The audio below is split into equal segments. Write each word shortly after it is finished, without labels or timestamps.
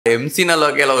Emcee nalo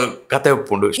ಕೆಲವು ಕತೆ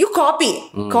ಉಪ್ಪುಂಡು. You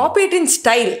copy it in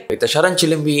style. Ita Sharan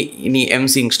Chilimbi ini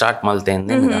Emceeing start malte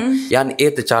ande yan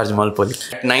 8th charge malpoli.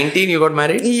 At 19 you got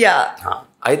married? Yeah.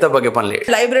 Aita ಬಗ್ಗೆ ಪನ್ಲೆ.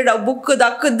 Library book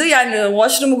dakuddu yan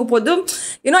washroom gu podu.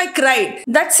 I cried.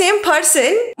 That same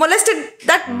person molested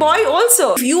that boy also.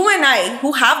 If you and I who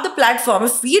have the platform,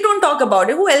 if we don't talk about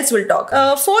it, who else will talk?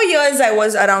 4 years I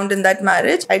was around in that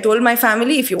marriage. I told my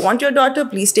family, if you want your daughter,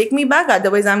 please take me back.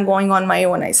 Otherwise I'm going on my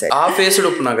own, I said. ಆ face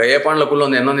ಉಪ್ಪನಾಗ ಏ Pandya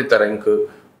ಕುಲ್ಲೊಂದು ಎನ್ನೊಂದಿತ್ತರ ink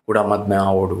ಕೂಡ ಮದ್ಮೆ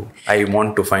ಆವೋಡು. I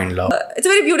want to find love. It's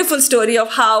a very beautiful story of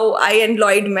how I and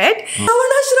Lloyd met.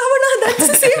 Shravana, that's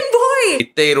the same boy.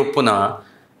 ಇತ್ತೆ ಇರುಪ್ಪುನ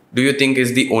do you think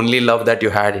is the only love that you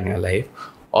had in your life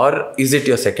or is it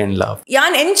your second love?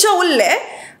 Yan encha ulle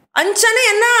ಅಂಚನೆ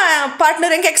ಎನ್ನ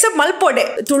partner ಎಂಕ್ accept ಮಲ್ಪೊಡೆ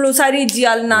Tulu ಸಾರಿ G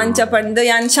ಅಲ್ನ ಅಂಚ ಪಂಡು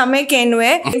ಯಾನ್ ಶಮೆ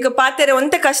ಕೇನ್ವೆ ಎಂಕ್ ಪಾತೆರೆ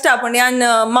ಒಂತೆ ಕಷ್ಟ ಆಪಂಡು ಯಾನ್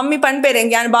ಮಮ್ಮಿ ಪನ್ಪೇರೆ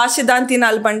ಎಂಕ್ ಯಾನ್ ಭಾಷೆ ದಾಂತಿನ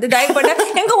ಅಲ್ ಪಂಡು ಡೈ ಪಂಡ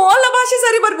ಎಂಕ್ ಓಲ ಭಾಷೆ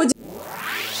ಸರಿ ಬರ್ಬುಜಿ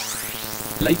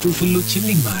ಲೈಫ್ ಫುಲ್ಲು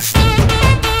ಚಿಲ್ಲಿಂಗ್ ಮಾಡ್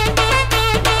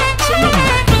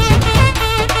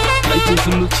ಲೈಫ್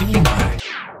ಫುಲ್ಲು ಚಿಲ್ಲಿಂಗ್ ಮಾಡ್.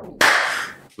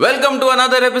 Welcome to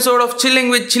another episode of Chilling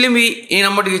with Chilimbi. ಈ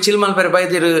ನಮ್ಮೊಟ್ಟಿಗೆ ಚಿಲ್ ಮಲ್ಪರೆ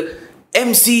ಬೈದಿರು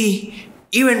MC,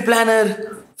 event planner,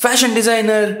 fashion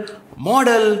designer,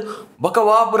 model,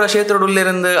 ಬಕವಾಪುರ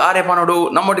ಕ್ಷೇತ್ರಡುಲ್ಲಿರಂದು ಆರೆ ಪಾನೋಡು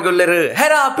ನಮ್ಮೊಟ್ಟಿಗೆ ಉಲ್ಲೇರು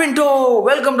Hera Pinto.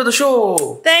 Welcome to the show.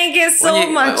 Thank you so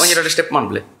much. ಒಂಜೆರಡು step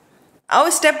ಮಾಡ್ಲೆ. ಅವು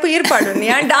step ಇರ್ಪಾಡು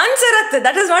ಯಾನ್ dancer ಅತ್ತ.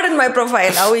 That is not in my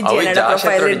profile. ಅವು ಇಜ್ಜಿ ನನ್ನ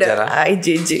ಪ್ರೊಫೈಲ್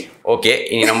ಇಜ್ಜಿ. ಓಕೆ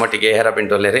ಈ ನಮ್ಮೊಟ್ಟಿಗೆ Hera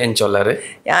Pinto ಉಲ್ಲೇರು ಎಂಚೊಲ್ಲಾರು.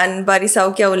 ಯಾನ್ ಬಾರಿ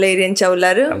ಸೌಖ್ಯ ಉಲ್ಲೇರು ಎಂಚ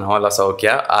ಉಲ್ಲಾರು. ನಾವಲ್ಲ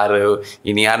ಸೌಖ್ಯ ಆರು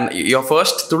ಇನಿ ಯಾನ್ your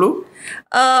first Tulu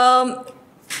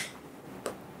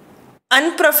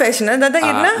unprofessional that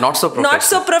not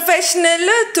so professional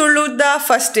ತುಳುದ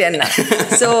first ಎನ್ನ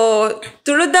ಸೊ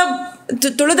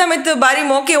ತುಳುದ ಮಿತ್ತು ಬಾರಿ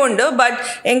ಮೋಕೆ ಉಂಡು ಬಟ್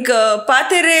ಎಂಕ್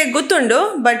ಪಾತೆರೆ ಗೊತ್ತುಂಡು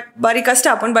ಬಟ್ ಬಾರಿ ಕಷ್ಟ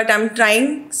ಆಪುಂಡು but I am trying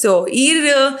so ಈರ್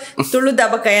ತುಳುದ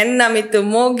ಬಕ ಎನ್ನ ಮಿತ್ತು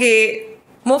ಮೋಕೆ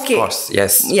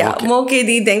ಮೋಕೆ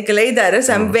ದಿ ಎಂಕಲ ಇದ್ದಾರೆ so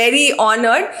I am very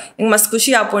honoured ಎಂಕ್ ಮಸ್ತ್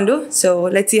ಖುಷಿ ಆಪುಂಡು so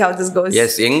let's see how this goes.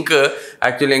 S ಎಂಕ್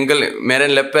ಆಕ್ಚುಲಿ ಎಂಕಲ್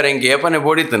ಮೇರೆನ್ ಲೆಪ್ಪರ್ ಎಂಕ್ ಏಪನೆ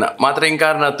ಬೋಡಿತ್ತನ ಮಾತ್ರ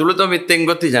ಎಂಕಾರ್ನ ತುಳುತ ಮಿತ್ತೆ ಎಂಕ್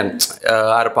ಗೊತ್ತಿಜಾನ್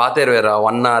ಆರು ಪಾತೆರ್ವೇರ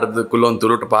 1 hour ಕುಲ್ಲೊಂದು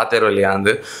ತುಳುಟು ಪಾತೆರ್ವಲಿ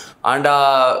ಅಂದ್ ಆಂಡ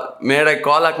ಮೇಡ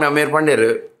ಕಾಲ್ ಹಾಕ್ನ ಮೇರ್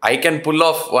ಪಂಡೇರು I can full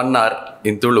of 1 hour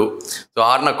in Tulu so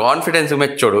ಆರ್ನ ಕಾನ್ಫಿಡೆನ್ಸ್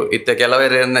ಮೆಚ್ಚೋಡು ಇತ್ತೆ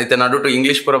ಕೆಲವೇರು ಇತ್ತೆ ನಡುಟು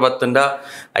ಇಂಗ್ಲೀಷ್ ಪುರ ಬತ್ತಂಡ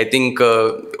ಐ ಥಿಂಕ್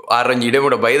ಆರೊಂಜಿ ಇಡೆ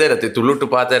ಮುಡ ಬೈದಿರತ್ತೆ ತುಳುಟು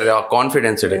ಪಾತೆರ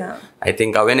ಕಾನ್ಫಿಡೆನ್ಸ್ ಇಡೆ ಐ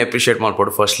ಥಿಂಕ್ ಅವೇನು ಅಪ್ರಿಷಿಯೇಟ್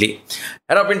ಮಾಡ್ಬೋದು ಫಸ್ಟ್ಲಿ.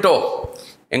 Hera Pinto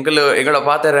ಎಂಕಲ್ ಎಗಳ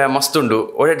ಪಾತೆರ ಮಸ್ತುಂಡು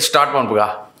ಒಡೆಟ್ ಸ್ಟಾರ್ಟ್ ಮಾಡ್ಬುಗ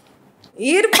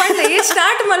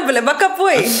ಸ್ಟಾರ್ಟ್ ಮಾಡ್ಬಲ್ಲ ಬಕ್ಕ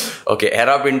ಪೋಯ್. ಓಕೆ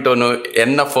Hera Pintoನು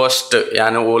ಎನ್ನ ಫಸ್ಟ್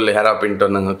ಯಾನು ಓಲ್ Hera Pinto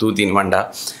ನಂಗೆ ತೂತೀನಿ ಮಂಡ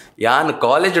ಯಾನ್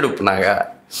ಕಾಲೇಜ್ ಉಡುಪುನಾಗ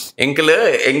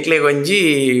ಎಂಕ್ಲೆ ಒಂಜಿ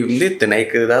ಇತ್ತು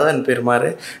ನೈಕ್ ಅದನ್ ಪೇರು ಮಾರೆ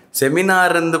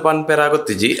ಸೆಮಿನಾರ್ ಅಂದು ಪನ್ಪೇರ್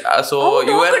ಆಗುತ್ತಿಜಿ so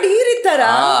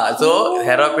so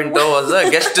Hera Pinto was a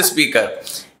guest speaker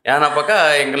ಯಾನಪ್ಪಕ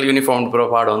ಎಂಕಲ್ uniform ಪುರ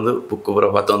ಪಾಡೊಂದು ಬುಕ್ ಪುರ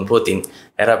ಪತ್ತೊಂದು ಪೋತೀನಿ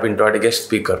Hera Pinto ಅಡಿ ಗೆಸ್ಟ್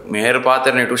ಸ್ಪೀಕರ್ ಮೇರ್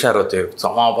ಪಾತೆರ್ ನೆಟ್ ಹುಷಾರ್ ಹೋತೇವೆ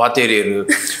ಸಮ ಪಾತೇರಿಯರು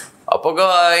ಅಪ್ಪಗ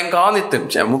ಎಂಕ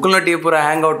ಆನಿತ್ತು ಮುಕ್ಕಲ್ನ ಟೀ ಪುರ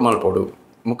ಹ್ಯಾಂಗ್ ಔಟ್ ಮಲ್ಪೋಡು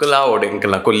ಮುಕ್ಕಲ್ ಆವೋಡು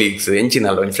ಎಂಕಲ್ನ ಕೊಲೀಗ್ಸ್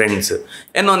ಎಂಚಿನಲ್ಲ ಒಂದು ಫ್ರೆಂಡ್ಸ್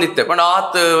ಏನೊಂದಿತ್ತೆ ಪಂಡ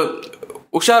ಆತ್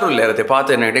ಹುಷಾರುಲ್ಲ ಇರತ್ತೆ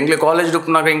ಪಾತೆರ್ night ಎಂಕ್ಲೆ college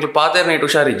ಡುಪ್ನಾಗ ಎಂಕ್ಲೆ ಪಾತೆರ್ night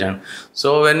ಹುಷಾರಿದ್ದಾನೆ so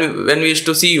when we use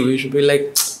to C you should be like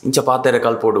ಇಂಚ ಪಾತೆರೆ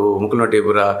ಕಲ್ಪೋಡು ಮುಕ್ಕಲ್ನೊಟ್ಟಿ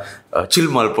ಪೂರ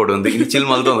ಚಿಲ್ ಮಲ್ಪೋಡು ಒಂದು ಇಲ್ಲಿ chill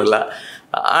ಮಲ್ತೊಂದಿಲ್ಲ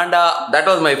and that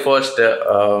was my first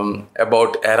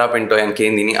about Hera Pinto ಏನು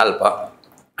ಕೇಂದಿನಿ ಅಲ್ಪ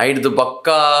ಐಡ್ದು ಬಕ್ಕ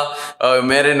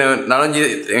ಮೇರೇನು ನಾನೊಂಜಿ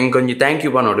ಎಂಕೊಂಜಿ ಥ್ಯಾಂಕ್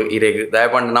ಯು ಪನೋಡು ಇರೇಗ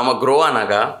ದಯಪಂಡ ನಮ್ಮ ಗ್ರೋ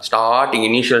ಆನಾಗ ಸ್ಟಾರ್ಟಿಂಗ್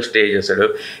ಇನಿಷಿಯಲ್ ಸ್ಟೇಜಸ್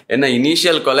ಎನ್ನ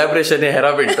initial collaboration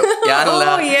Hera Pinto ಯಾನಲ್ಲ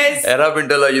Hera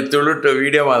Pinto ಈ ತುಳುಟು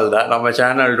ವಿಡಿಯೋ ಮಲ್ದ ನಮ್ಮ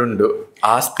ಚಾನಲ್ ಉಂಡು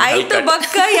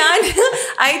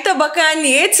ಆಯ್ತ ಬಕ್ಕ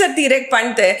ಏತ್ ಸರ್ತಿ ಇರೇಕ್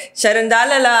ಪಂತೆ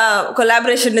ಶರಂದಾಲಲ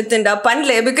collaboration ಇತ್ತಂಡ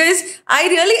ಪನ್ಲೆ because I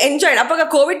really enjoyed ಅಪ್ಪಗ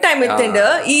Covid time ಇತ್ತಂಡ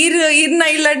ಈರ್ನ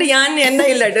ಇಲ್ಲಡ್ ಯಾನ್ ಎನ್ನ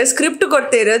ಇಲ್ಲಡ್ ಸ್ಕ್ರಿಪ್ಟ್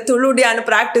ಕೊಡ್ತೇರು ತುಳುಡಿ ಯಾನ್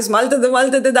ಪ್ರಾಕ್ಟೀಸ್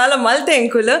ಮಲ್ತದ ದಾಲ ಮಲ್ತೆ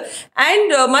ಎಂಕುಲ್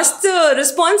ಅಂಡ್ ಮಸ್ತ್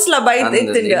ರೆಸ್ಪಾನ್ಸ್ ಲ ಬೈದ್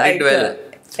ಇತ್ತಂಡ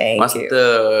ಮಸ್ತ್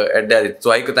ಎಡ್ಡೆ ಆದಿತ್ತು so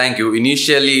hike thank you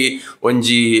initially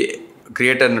ಒಂಜಿ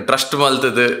creator trust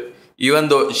ಮಲ್ತದ even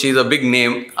though she is a big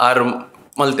name R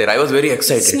ಮಲ್ತೇರ I was very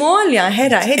excited small yeah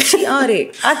Hera HERA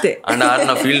ಅತೆ and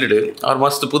ಆರ್ನ ಫೀಲ್ಡ್ ಅವ್ರು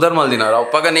ಮಸ್ತ್ ಪುದರ್ ಮಲ್ದಿನಾರ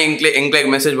ಅಪ್ಪಗನೆ ಎಂಕ್ಲೆಗ್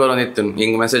ಮೆಸೇಜ್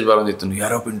ಬರೋದಿತ್ತು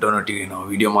Hera Pinto ನೊಟ್ಟಿಗೆ ನಾವು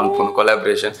ವಿಡಿಯೋ ಮಲ್ಪುನು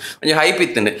ಕೊಲಾಬ್ರೇಷನ್ ಒಂಜಿ ಹೈಪ್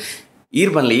ಇತ್ತಂಡೆ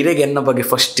ಈರ್ ಬನ್ಲೆ ಈರೆಗೆ ಎನ್ನ ಬಗ್ಗೆ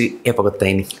ಫಸ್ಟ್ ಏಪ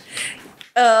ಗೊತ್ತಾಯಿನಿ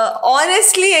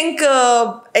ಆನೆಸ್ಟ್ಲಿ ಎಂಕ್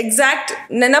ಎಕ್ಸಾಕ್ಟ್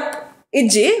ನೆನಪ್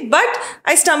ಇಜ್ಜಿ ಬಟ್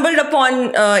ಐ ಸ್ಟಂಬಲ್ಡ್ ಅಪಾನ್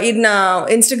ಇನ್ನ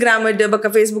ಇನ್ಸ್ಟಾಗ್ರಾಮ್ ಬಕ್ಕ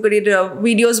ಫೇಸ್ಬುಕ್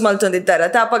ವಿಡಿಯೋಸ್ ಮಲ್ತೊಂದಿತ್ತಾರ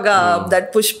ತಾಪಗ ದಟ್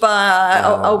ಪುಷ್ಪ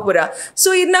ಅವು ಪುರ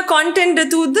ಸೊ ಇನ್ನ ಕಾಂಟೆಂಟ್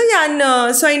ತೂದು ಯಾನ್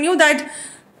so I knew that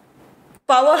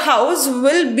Powerhouse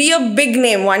will be a big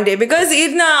name one day because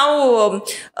it's now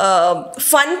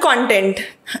fun content,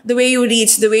 the way you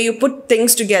reach, the way you put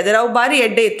things together. Avu bari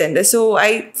edde ittende. So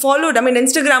I followed. I mean,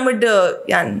 Instagram id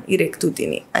yan irek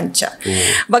tutini ancha.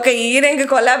 Baka irenga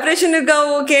collaboration ga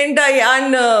kenda yan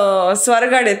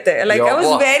swargadette. Like I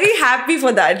was very happy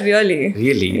for that.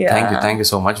 Really. Yeah. Thank you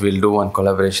so much. We'll do one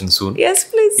collaboration soon. Yes,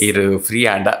 please. Iru free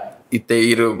anda. Itte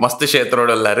iru ಮಸ್ತ್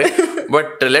ಕ್ಷೇತ್ರಗಳಲ್ಲರೆ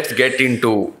but let's get in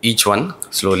to each one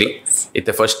slowly.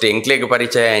 ಇತ್ತೆ first ಎಂಕ್ಲೆಗ್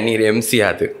ಪರಿಚಯ ನೀರು MC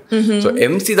ಅದು. So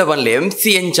MC ಬನ್ಲೆ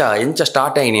MC ಎಂಚ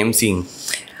start ಆಯ್ನಿ ಎಂಸಿಂಗ್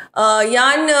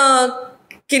ಯಾನ್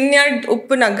ಕಿನ್ಯಾಡ್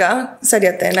ಉಪ್ಪುನಗ ಸರಿ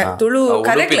ಅತ್ತೆ ತುಳು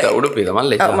ಕರೆಕ್ಟ್ ಉಡುಪಿದ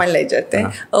ಮಲ್ಲೆ ಜೊತೆ.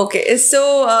 ಓಕೆ ಸೊ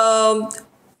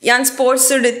ಯಾನ್ ಸ್ಪೋರ್ಟ್ಸ್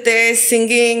ಇಡುತ್ತೆ,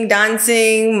 ಸಿಂಗಿಂಗ್,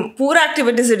 ಡ್ಯಾನ್ಸಿಂಗ್, ಪೂರ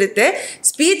ಆಕ್ಟಿವಿಟೀಸ್ ಇಡುತ್ತೆ.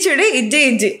 ಸ್ಪೀಚ್ ಇಡಿ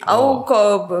ಇಜ್ಜಿ ಅವು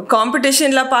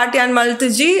ಕಾಂಪಿಟೇಷನ್ ಲ ಪಾರ್ಟ್ ಯಾನ್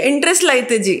ಮಲ್ತಜಿ interest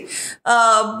ಲೈತಜಿ.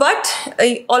 But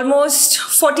almost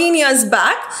 14 years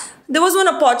back there was one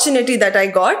opportunity that I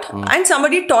got and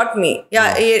somebody taught me.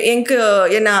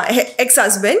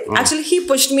 Ex-husband actually he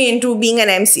pushed me into being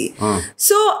an MC.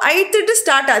 So I did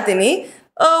start atini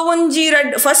ಒಂಜಿ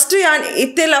first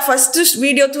ಇತ್ತೆಲ್ಲ first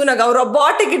video ತೂನಾಗ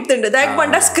robotic ಇತ್ತುಂಡು that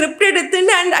ಪಂಡ scripted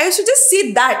ಇತ್ತುಂಡು and I should just see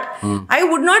that. I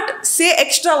would not say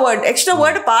extra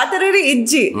word ಪಾತ್ರೆ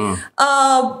ಇಜ್ಜಿ.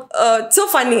 So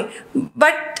funny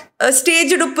but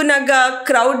stage ಉಪ್ಪುನಾಗ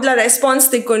crowd ಲ response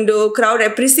ತಿಕ್ಕೊಂಡು crowd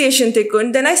appreciation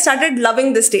ತಿಕ್ಕೊಂಡು then I started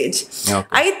loving the stage.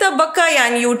 ಐತ ಬಕ್ಕ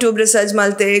ಯಾನ್ YouTube research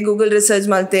ಮಲ್ತೆ, Google research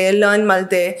ಮಲ್ತೆ, learn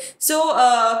ಮಲ್ತೆ. So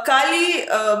ಖಾಲಿ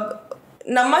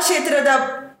ನಮ್ಮ ಕ್ಷೇತ್ರದ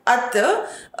at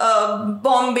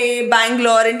Bombay,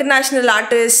 Bangalore, international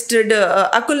artist,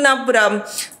 Akulnapura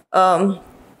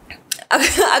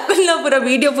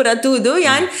video pura tudu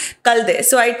yan kalde.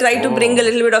 So I try to bring a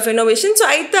little bit of innovation. So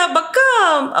aita bakka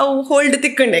hold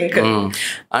tikkunde enk.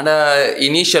 And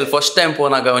initial first time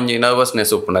ponaga onji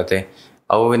nervousness uppunate.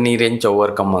 Avu neer ench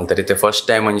overcome maltarite. First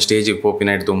time on stage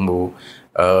popinate tumbu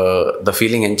the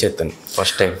feeling enchetan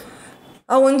first time.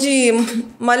 ಒಂಜಿ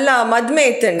ಮಲ್ಲ ಮದ್ಮೆ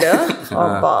ಇತ್ತಂಡ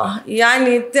ಅಪ್ಪ ಯಾನ್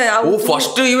ಇತ್ತೆ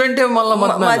first event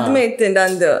ಮದ್ಮೆ ಇತ್ತಂಡ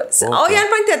ಅಂದ್ ಅವ್ ಏನ್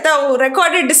ಪಂತ ಅವು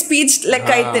ರೆಕಾರ್ಡೆಡ್ ಸ್ಪೀಚ್ ಲೆಕ್ಕ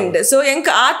ಐತಂಡ. ಸೊ ಎಂಕ್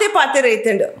ಆತೆ ಪಾತ್ರೆ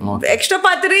ಐತಂಡ ಎಕ್ಸ್ಟ್ರಾ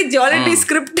ಪಾತ್ರೆ ಆಲ್ರೆಡಿ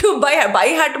ಸ್ಕ್ರಿಪ್ಟ್ ಬೈ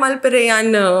ಹಾರ್ಟ್ ಮಲ್ಪರೆ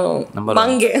ಯಾನ್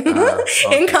ಮಂಗೆ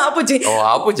ಎಂಕ್ ಆಪುಜಿ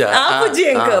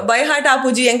ಎಂಕ್ ಬೈ ಹಾರ್ಟ್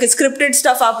ಆಪುಜಿ ಎಂಕ್ ಸ್ಕ್ರಿಪ್ಟೆಡ್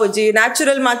ಸ್ಟಫ್ ಆಪುಜಿ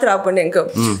ನ್ಯಾಚುರಲ್ ಮಾತ್ರ ಆಪುಂಡ್ ಎಂಕ್.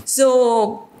 ಸೊ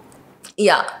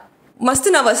ಯಾ ಮಸ್ತ್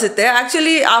ನರ್ವಸ್ ಇತ್ತೆ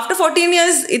ಆಕ್ಚುಲಿ. ಆಫ್ಟರ್ 14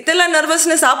 years ಇತ್ತೆಲ್ಲ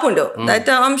ನರ್ವಸ್ನೆಸ್ ಆಪುಂಡು. That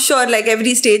I am sure like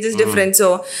every stage is different. So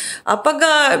ಅಪ್ಪಗ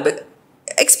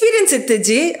experience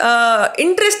ಇತ್ತಜಿ,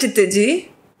 interest ಇತ್ತಜಿ,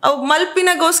 ಅವು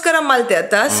ಮಲ್ಪಿನಗೋಸ್ಕರ ಮಲ್ತೆ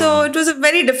ಅತ್ತ. So it was a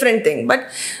very different thing. But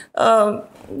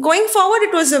going forward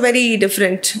it was a very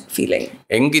different feeling.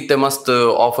 ಎಂಗಿತ್ತೆ ಮಸ್ತ್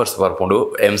offers ಬರ್ಕೊಂಡು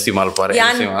MC ಮಲ್ಪಾರೆ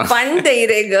ಯಾನ್ ಪಂಡೆ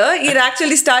ಇರೆಗ ಇರ್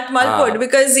actually start ಮಲ್ಪೋಡ್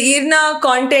because ಇರ್ನ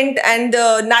content and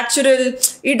natural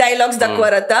ಈ dialogues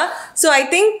ದಕ್ವರತ. So I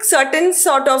think certain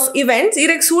sort of events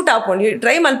ಇರೆಗ್ suit ಆಪುಂಡು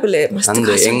try ಮಲ್ಪುಲೆ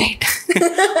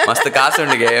ಮಸ್ತ್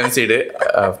ಕಾಸುಂಡಿಗೆ MC ಡ್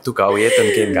ತುಕಾವು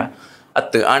ಏತನ್ಕೇಂಗ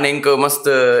ಅತ್ ಆನ್ ಎಂಕ್ ಮಸ್ತ್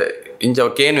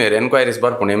ಇಂಜ ಕೇನ್ವೇರ್ ಎನ್ಕ್ವೈರೀಸ್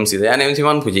ಬರ್ಪುಂಡು MC ದ ಯಾನ್ MC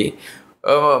ಮನ್ಪುಜಿ.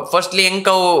 ಫಸ್ಟ್ಲಿ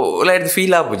ಎಂಕವು ಲೈಟ್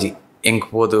ಫೀಲ್ ಆಪುಜಿ ಎಂಕ್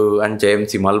ಪೋದು ಅಂಚೆ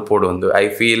MC ಮಲ್ಪೋಡು ಒಂದು. I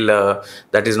feel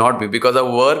that is not because ಆ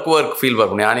ವರ್ಕ್ ಫೀಲ್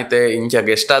ಬರ್ಪುಂಡು ಯಾನಿತ್ತೆ ಇಂಚ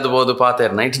ಗೆಸ್ಟ್ ಆದ್ಬೋದು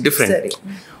ಪಾತೆರ್ನ ಇಟ್ಸ್ ಡಿಫ್ರೆಂಟ್.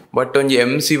 ಬಟ್ ಒಂಜಿ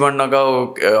MC ಬಣ್ಣಗ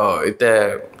ಇತ್ತೆ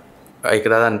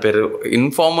ಐಕದಾದ ಅನ್ಪೇರು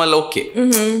informal okay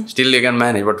still you can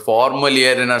manage. But formal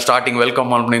ಏರಿನ starting welcome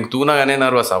ಮಲ್ಪುಂಡು ಎಂಕ್ ತೂನಾಗನೇ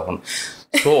ನರ್ವಸ್ ಆಪುಂಡು.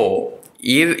 ಸೊ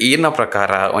ಈರ್ನ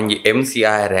ಪ್ರಕಾರ ಒಂಜಿ MC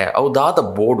ಆಯರೆ ಅವು ದಾದ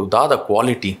ಬೋರ್ಡು ದಾದ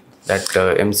quality that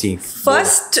MC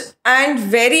first and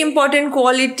very important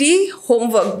quality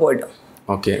homework board.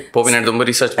 Okay povinad dumba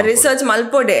research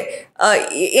malpode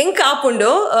enk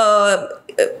apundo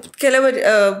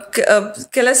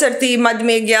ಕೆಲ ಸರ್ತಿ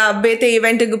ಮದ್ಮೆಗೆ ಬೇತೆ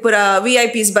ಇವೆಂಟ್ ಪೂರ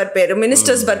VIPs ಬರ್ಪೇರು,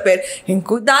 ಮಿನಿಸ್ಟರ್ಸ್ ಬರ್ಪೇರು.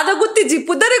 ಎಂಕು ದಾದ ಗೊತ್ತಿಜ್ಜಿ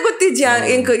ಪುದರೆ ಗೊತ್ತಿಜ್ಜಿ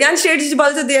ಎಂಕು ಯಾನ್ state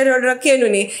ಬಲ್ತದ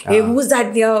ಕೇನುನಿ whose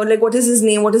that like what is his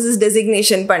name, what is his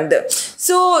designation ಪಂಡ್.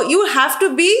 So you have to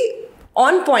B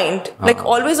on point, like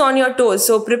always on your toes.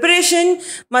 So preparation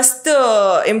must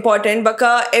important baka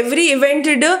every event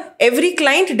every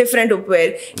client different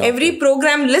upware, every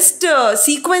program list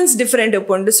sequence different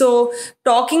upund. So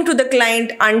talking to the client,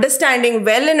 understanding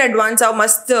well in advance are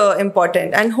must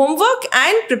important, and homework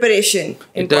and preparation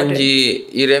important. Itanji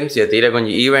iremsi atira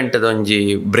gonji event donji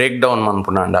breakdown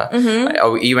manpunanda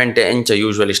aw event encha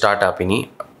usually start apini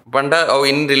panda aw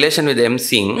in relation with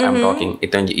Emceeing I'm talking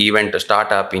itanji event start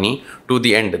apini to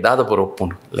the end dada por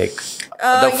oppundu like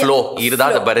the flow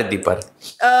irdada bareddi par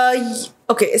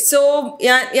okay. So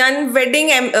yan wedding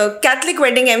Catholic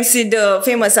wedding MC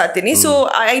famous atini. So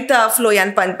aita flow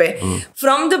yan panpe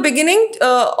from the beginning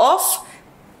of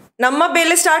ನಮ್ಮ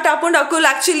ಬೇಲೆ start ಹಾಕೊಂಡು Akul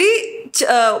actually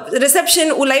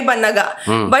reception ಉಲೈ ಬನ್ನಗ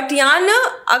but ಯಾನ್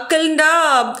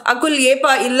ಅಕುಲ್ ಏಪ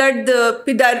ಇಲ್ಲಡ್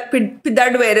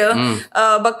ಪಿದ್ದಾಡ್ವೇರ್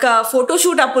ಬಕ್ಕ photo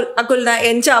shoot ಅಕುಲ್ನ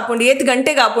ಎಂಚ ಆಪುಂಡು 8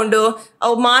 ಗಂಟೆಗೆ ಆಪುಂಡು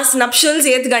ಅವು ಮಾಸ್ ನಪ್ಷಲ್ಸ್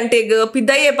 8 ಗಂಟೆಗೆ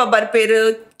ಪಿದ್ದ ಏಪ ಬರ್ಪೇರು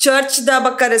ಚರ್ಚ್ ದ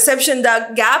ಬಕ್ಕ ರಿಸೆಪ್ಷನ್ ದ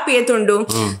ಗ್ಯಾಪ್ ಏತುಂಡು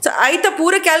ಸೊ ಐತ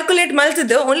ಪೂರ calculate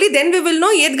ಮಲ್ತದ only then we will no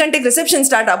 8 ಗಂಟೆಗೆ ರಿಸೆಪ್ಷನ್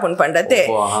ಸ್ಟಾರ್ಟ್ ಆಪುಂಡು ಪಂಡತೆ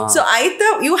ಸೊ ಐತ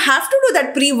you have to do that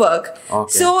pre work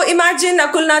so imagine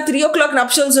ಅಕುಲ್ನ 3 o'clock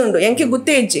ನಪ್ಷಲ್ಸ್ ಉಂಡು ಎಂಕೆ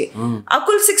ಗುತ್ತೇ ಇಜ್ಜಿ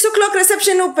ಅಕುಲ್ 6 o'clock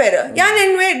ರಿಸೆಪ್ಷನ್ ಉಪ್ಪೇರು ಯಾನ್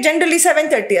ಎನ್ವೆ ಜನರಲಿ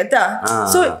 7:30 ಅತ್ತ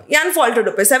ಸೊ ಯಾನ್ ಫಾಲ್ಟೆಡ್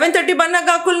ಉಪ್ಪೆ 7:30 ಬನ್ನಾಗ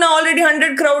ಅಕುಲ್ನ ಆಲ್ರೆಡಿ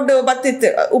 100 crowd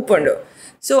ಬತ್ತಿತ್ತು ಉಪ್ಪುಂಡು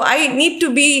so I need to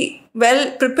be well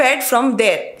prepared from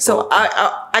there so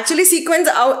actually sequence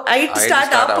I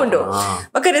start apundu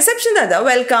baka reception ada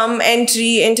welcome entry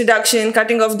introduction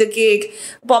cutting of the cake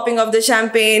popping of the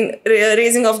champagne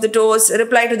raising of the toast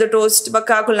reply to the toast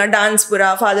baka kulna dance pura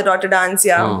father daughter dance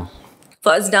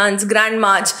first dance grand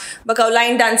march baka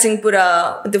line dancing pura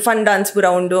the fun dance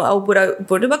pura undu avu pura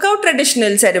podu baka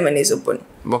traditional ceremonies uppun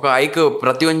baka aik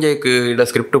pratyonjayk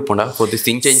ida script uppunda for this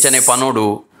thing chenchane panodu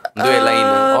do a line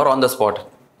or on the spot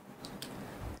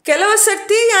ಕೆಲವು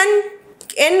ಸರ್ತಿ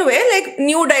ಎನ್ವೆ like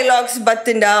new dialogues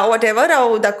ಬತ್ತಿಂದ what ever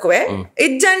ಅವು ದಕ್ಕುವೆ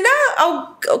ಇಜ್ಜಂಡ ಅವು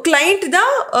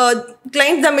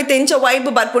client the ಮಿತ್ ಎಂಚ vibe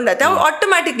ಬರ್ಪುಂಡತ್ತೆ ಅವು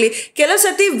automatically ಕೆಲವು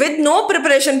ಸರ್ತಿ with no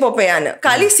preparation ಪೋಪೆಯಾನ್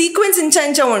ಖಾಲಿ sequence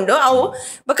ಇಂಚ ಉಂಡು ಅವು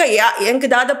ಬಕ ಎಂಕ್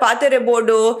ದಾದ ಪಾತೆರೆ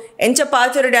ಬೋರ್ಡು ಎಂಚ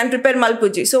ಪಾತೆರೆ Dan prepare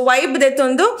ಮಲ್ಪುಜಿ so vibe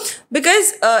ದೆತ್ತೊಂದು because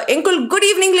ಎಂಕುಲ್ good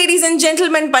evening ladies and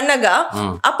gentlemen ಪನ್ನಗ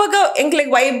ಅಪ್ಪಗ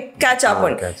ಎಂಕ್ಲೆಗ್ ವೈಬ್ ಕ್ಯಾಚ್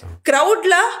ಆಪುಂಡ್ ಕ್ರೌಡ್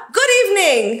ಲ ಗುಡ್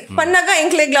ಈವ್ನಿಂಗ್ ಪನ್ನಗ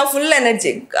ಎಂಕ್ಲೆಗ್ ಲ full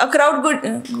energy crowd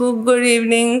good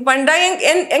evening ಪಂಡ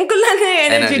ಎಂಕುಲ್ಲಾನೆ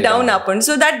energy down ಆಪುಂಡ್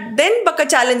so that then ಬಕ್ಕ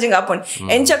ಚಾಲೆಂಜಿಂಗ್ ಆಪುಂಡ್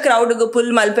ಎಂಚ ಕ್ರೌಡ್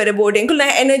ಫುಲ್ ಮಲ್ಪೆರೆ board ಎಂಕುಲ್ನ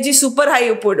energy super high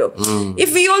ಉಪ್ಪುಡು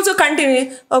if we also continue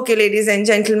okay ladies and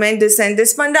gentlemen this and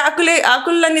this ಪಂಡ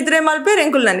ಅಕುಲ್ಲ ನಿದ್ರೆ ಮಲ್ಪೆರೆ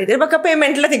ಎಂಕುಲ್ನ ನಿದ್ರೆ ಬಕ್ಕ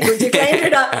ಪೇಮೆಂಟ್ ಲ ತಿಕ್ಕುಜಿ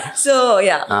client so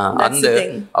yeah that's the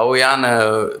thing ಅವು ಯಾನ್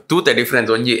ತೂತೆ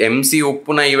ಡಿಫರೆನ್ಸ್ ಒಂಜಿ MC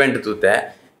ಉಪ್ಪುನ ಈವೆಂಟ್ ತೂತೆ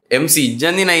MC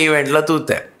ಇಜ್ಜಂದಿನ ಈವೆಂಟ್ ಲ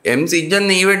ತೂತೆ MC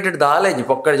ಇಜ್ಜಂದಿನ ಈವೆಂಟ್ ದಾಲೇಜಿ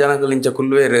ಪೊಕ್ಕಡ ಜನಕುಲು ಇಂಚ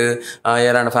ಕುಲ್ವೇರು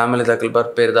ಯಾರಣ್ಣ family ತಕಲ್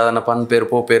ಬರ್ಪೇರು ದಾದನ ಪನ್ಪೇರು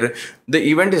ಪೋಪೇರು the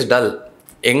event is dull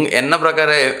ಎನ್ನ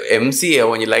ಪ್ರಕಾರ MC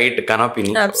ಒಂಜಿ ಲೈಟ್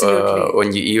ಕನಪಿನಿ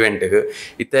ಒಂಜಿ ಈವೆಂಟ್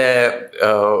ಇತ್ತೆ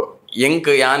ಎಂಕ್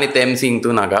ಯಾನ್ ಇತ್ತೆ MC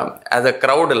ತೂನಾಗ ಆಸ್ ಅ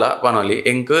ಕ್ರೌಡ್ ಲ ಪನೊಲಿ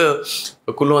ಎಂಕ್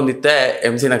ಕುಲು ಒಂದಿತ್ತೆ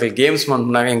MC ನಕಲ್ ಗೇಮ್ಸ್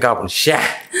ಮಂತ್ನಾಗ ಎಂಕ್ ಆಪುಂಡು ಶ್ಯಾ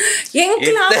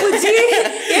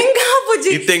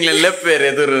ಇತ್ತೆಂಗ್ಲೆ ಲೆಪ್ಪೇರು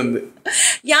ಎದುರುಂದು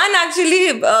ಯಾನ್ ಆಕ್ಚುಲಿ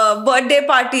ಬರ್ಡೇ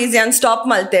ಪಾರ್ಟೀಸ್ ಯಾನ್ ಸ್ಟಾಪ್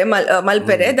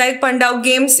ಮಲ್ಪೆರೆ ದೈಕ್ ಪಂಡ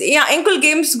ಗೇಮ್ಸ್ ಎಂಕುಲ್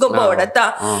ಗೇಮ್ಸ್ ಗೊಬ್ಬ ಹೊಡತ್ತ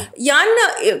ಯಾನ್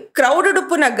ಕ್ರೌಡ್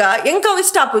ಉಡುಪುನಗ ಎಂಕ ಅವು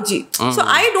ಇಷ್ಟ ಆಪುಜಿ so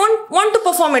I don't want to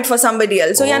perform it for somebody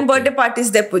else so ಯಾನ್ ಬರ್ಡೇ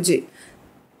ಪಾರ್ಟೀಸ್ ದೆಪ್ಪುಜಿ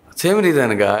ಸೇಮ್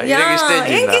ರೀಸನ್ಗ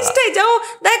ಎಂಕ್ ಇಷ್ಟ ಇಜ್ಜ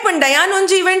ದೈಕ್ ಪಂಡ ಯಾನ್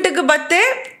ಒಂಜಿ ಇವೆಂಟ್ಗೆ ಬತ್ತೆ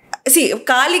see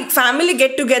kali family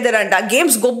get together and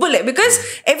games gobbule because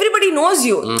everybody knows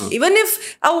you even if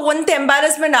one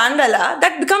embarrassment andala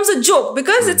that becomes a joke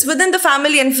because it's within the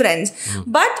family and friends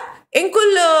but enkul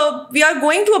we are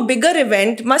going to a bigger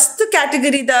event mast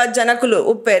category da janakulu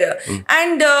uppere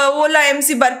and ola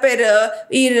MC barpere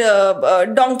ir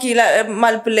donkey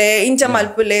malpule incha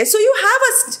malpule so you have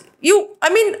I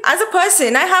mean as a person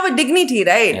I have a dignity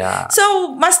right so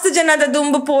mast janada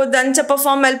dumbu podancha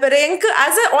perform malpere enk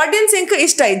as a audience enk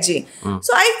ishta ijji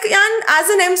so I can as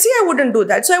an MC I wouldn't do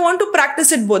that so I want to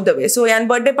practice it both the way so yan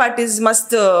birthday parties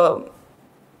must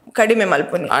kadime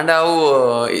malpuni and how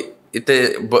ite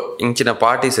inchina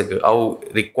parties how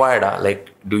required like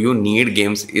do you need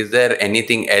games is there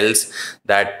anything else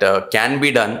that can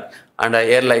be done and I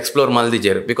air explore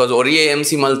maldijer because oriye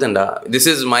MC maltanda this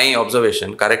is my observation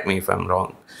correct me if I'm wrong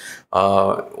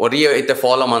oriye ite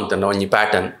follow mantanda onji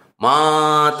pattern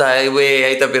mata ive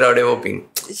aita pirade hoping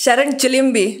Sharan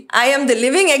Chilimbi I am the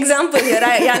living example here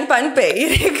I yan panpe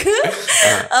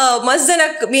masdana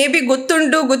maybe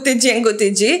guttundu guttiji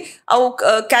engutiji avu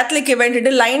Catholic event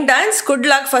ide line dance good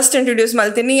luck first introduce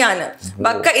maltini yan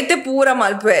bakka ite pura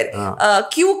malper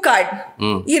cue card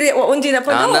ire onjina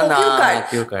pano cue card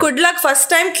good luck first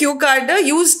time cue card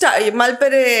use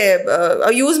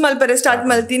malpere start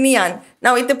maltini yan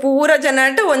now ite pura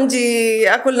janata onji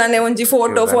akulnane onji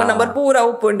photo phone number pura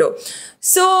uppundu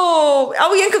so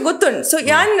avu enka gottund so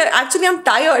yan actually I'm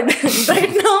tired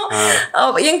right now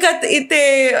enka ite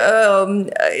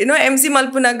MC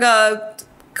malpunaga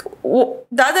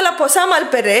dadala posa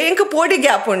malpere enka podige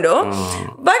apundu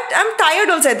but I'm tired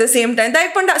also at the same time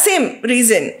that panda same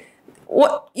reason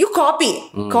you copy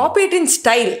it in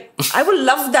style I will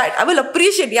love that I will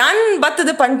appreciate yan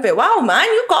battade panpe wow man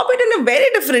you copy it in a very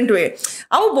different way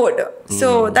our board so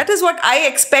that is what I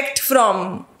expect from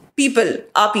people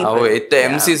are people. ಅವು ಇತ್ತೆ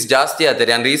MCs ಜಾಸ್ತಿ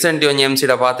ಆತಾರೆ. ನಾನು recently ಒಂದು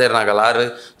MCಡ ಪಾತೇರ್ ನಾಗಲ್ಲ ಆರು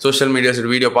social medias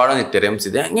video ಪಾಡೋನಿತ್ತಾರೆ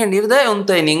MCದ ಹಂಗೆ ನಿರ್ದಯ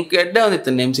ಉಂತ ನಿಂಗೆ ಎಡ್ಡೆ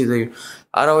ಒಂದಿತ್ತು MCದ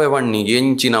ಅರವೇ ಬಣ್ಣಿಗೆ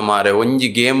ಎಂಚಿನ ಮಾರೆ ಒಂಜಿ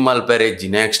ಗೇಮ್ ಮಲ್ಪೆರೆಜ್ಜಿ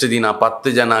ನೆಕ್ಸ್ಟ್ ದಿನ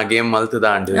 10 ಜನ game ಮಲ್ತದ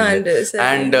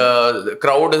and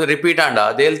crowd repeat and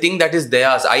they will think that is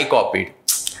there's I copied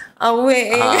ಅವೇ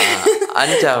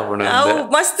ಅಂಚಾಪುಂಡು ಅವು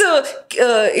ಮಸ್ತ್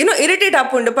ಇರಿಟೇಟ್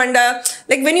ಆಪುಂಡು ಪಂಡ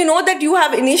like when you know that you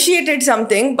have initiated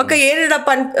something baka erada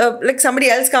like somebody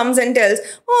else comes and tells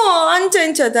oh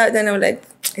ancha then I'm like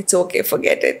it's okay,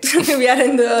 forget it. We are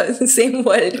in the same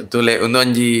world. ತುಲೆ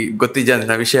ಒಂದೊಂಜಿ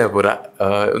ಗೊತ್ತಿಜ್ಜಂದಿನ ವಿಷಯ ಪೂರ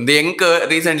ಒಂದು ಎಂಕ್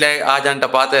recently ಆ ಜಂಟ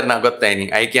ಪಾತೇರ್ ನಾ ಗೊತ್ತಾಯ್ನಿ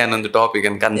ಐಕೆ ಅನ್ನೊಂದು topic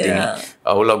ಅನ್ ಕಂತೀನಿ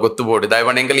ಅವಳ ಗೊತ್ತುಬೋಡು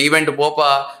ದಯವಾಣ ಎಂಕಲ್ event ಪೋಪ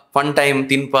fun time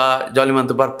ತಿನ್ಪ jolly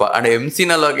month ಬರ್ಪ and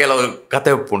MCನಲ್ಲ ಕೆಲವು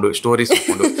ಕತೆ ಒಪ್ಪುಂಡು ಸ್ಟೋರೀಸ್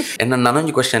ಒಪ್ಪುಂಡು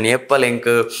ನನೊಂಜಿ ಕ್ವಶನ್ ಏಪಲ್ ಎಂಕ್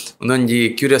ಒಂದೊಂಜಿ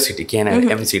ಕ್ಯೂರಿಯಾಸಿಟಿ ಕೇನ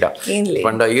MCಡ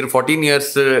ಪಂಡ 14 years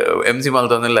MC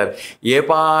ಮಲ್ತೊಂದಿಲ್ಲ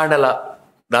ಏಪಾಡಲ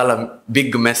ದಾಲ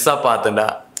ಬಿಗ್ ಮೆಸ್ ಅಪ್ ಆತಂಡ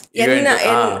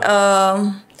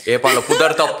ಏಪಾಡ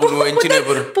ಪುದರ್ ತಪ್ಪುನು ಎಂಚಿನ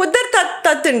ಪುದರ್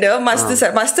ತತ್ತುಂಡು ಮಸ್ತ್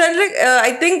ಸರ್ ಮಸ್ತ್ ಅಂದ್ರೆ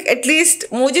ಐ ಥಿಂಕ್ ಅಟ್ ಲೀಸ್ಟ್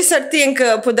ಮೂಜಿ ಸರ್ತಿ ಎಂಕ್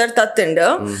ಪುದರ್ ತತ್ತುಂಡು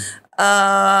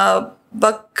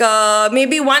ಬಕ್ಕ may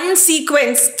be one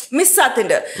sequence miss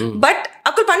ಆತುಂಡು but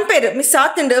ಅಕ್ಕಲ್ ಪನ್ಪೇರು miss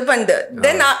ಆತುಂಡು ಪಂಡ್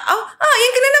ದೆನ್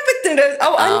ಎಂಕ್ ನೆನಪಿತ್ತುಂಡು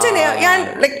ಅವು ಅಂಚನೆ ಯಾನ್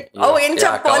ಲೈಕ್ ಅವು ಎಂಚ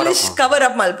ಪಾಲಿಶ್ ಕವರ್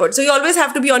ಅಪ್ ಮಲ್ಪೊಡು so you always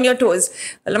have to B on your toes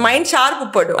mind sharp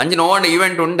ಉಪ್ಪೊಡು ಅಂಚಿ ನೋಡ್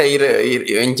ಈವೆಂಟ್ ಉಂಡೆ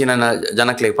ಎಂಚಿನ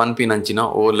ಜನಕ್ಲೆ ಪನ್ಪಿನ ಅಂಚಿನ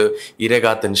ಓಲ್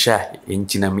ಇರೆಗಾತನ್ ಶಾ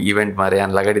ಎಂಚಿನ ಈವೆಂಟ್ ಮಾರೆ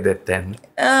ಯಾನ್ ಲಗಡಿದೆತ್ತೆ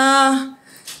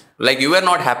like you are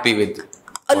not happy with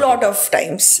a lot of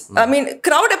times. I mean,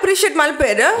 crowd appreciate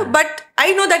malpera, but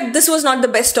I know that this was not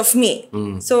the best of me.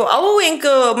 So, avu enk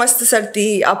mast sarti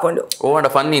apondu. Oh, and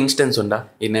a funny instance unda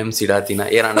in MC datina.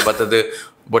 Erana batadu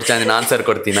borchandi answer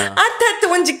kortina. Athat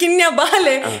onji kinnya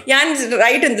bale. Yan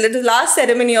right in the last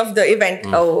ceremony of the event.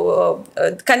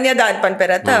 Kanyadan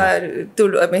panperata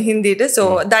Tulu, I mean Hindi. So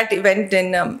that event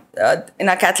in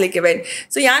a Catholic event.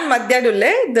 So yan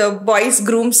madhyadulle the boys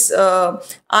grooms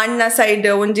anna side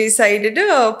onji side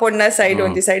ponna side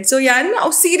onji side. So yan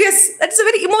serious. That's a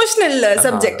very emotional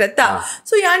subject atta.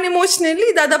 So yan emotionally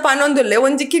dada panondulle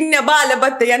onji kinnya bale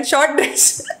batte yan short dress.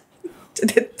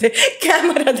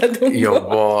 Camera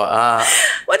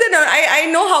but then I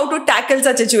know how to tackle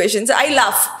such situations. I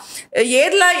laugh.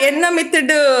 ಏರ್ಲ ಎನ್ನ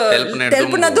ಮಿತ್ತಿಡ್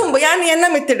ತೆಲ್ಪುನದು ಯಾನ್ ಎನ್ನ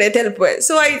ಮಿತ್ತಿಡೆ ತೆಲ್ಪು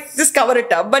so I just cover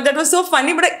it up but that was so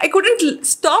Ghani but I couldn't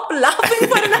stop laughing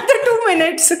for another 2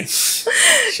 minutes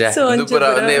so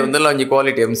ಒಂದಲ್ಲ ಒಂಜಿ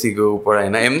quality MCಗೂ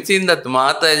ಪೋಡಾಯಿನ MC ಇಂದ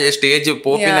ಮಾತ stage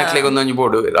ಪೋಪಿನಕ್ಲೆಗ್ ಒಂದೊಂಜಿ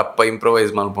ಬೋಡು ಅಪ್ಪ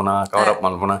improvise ಮಲ್ಪುನ ಕವರ್ ಅಪ್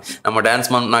ಮಲ್ಪುನ ನಮ್ಮ ಡ್ಯಾನ್ಸ್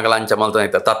ಮಲ್ಪನಾಗಲ ಅಂಚ ಮಲ್ತನ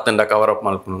ಐತ ತತ್ತಂಡ ಕವರ್ ಅಪ್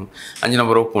ಮಲ್ಪುನು ಅಂಜಿನ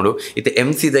ಬರ ಒಪ್ಪುಂಡು ಇತ್ತೆ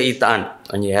MC ದ ಈತ ಅಂಡ್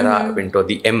ಒಂಜಿ ಹೆರಾ ಪಿಂಟೋ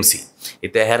ದಿ MC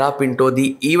ಇತ್ತೆ Hera Pinto the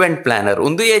event planner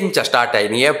ಒಂದು ಎಂಚ start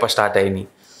ಆಯ್ನಿ ಏಪ start ಆಯ್ನಿ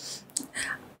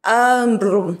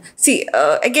see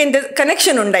again the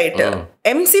connection undaitu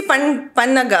MC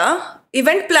pannaga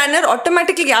event planner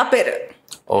automatically yapere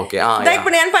okay like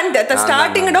but yan pande the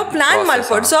starting do plan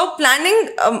malpod so planning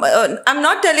I'm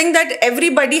not telling that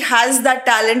everybody has that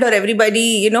talent or everybody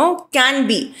can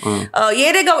be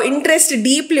erega interest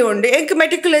deeply unde enk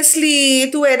meticulously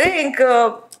tu ere enk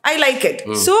I like it.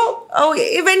 So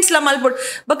events la malpod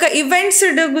baka events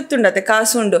guttundate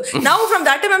kasu undu now from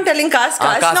that time I'm telling kas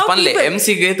now panle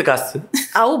MC ge kas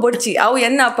avu bodchi avu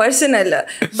enna personal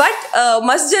but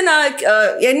masjana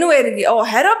ennuverigi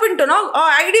Hera Pinto no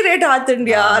ID rate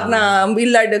hatundi arna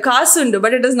billad kasu undu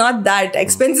but it is not that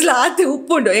expensive la atu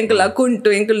uppundu enkula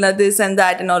kuntu enkula this and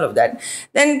that and all of that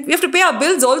then we have to pay our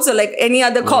bills also like any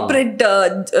other corporate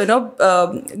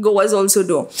goers also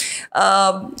do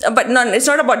but no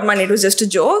it's not about money, it was just a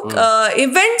joke.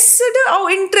 Events are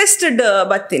interested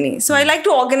battini so I like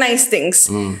to organize things.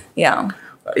 Yeah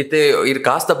ಇತ್ತೆ ಇರ್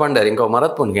ಕಾಸ್ತ ಪಂಡರ್ ಇಂಕ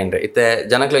ಮರತ್ ಪೊನ್ಗೆಂಡ್ರೆ ಇತ್ತೆ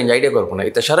ಜನಕ್ಲೆ ಒಂಜಿ idea ಕೊರ್ಪುಂಡ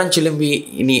ಇತ್ತೆ ಶರಣ್ ಚಿಲಿಂಬಿ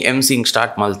ಇನಿ MCing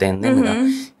start ಮಲ್ತೆ ಅಂದೆ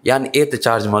ಯಾನ್ ಏತ್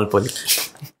charge ಮಲ್ಪೊಲಿ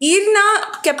ಈರ್ನ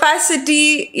ಕೆಪಾಸಿಟಿ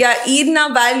ಯಾ ಈರ್ನ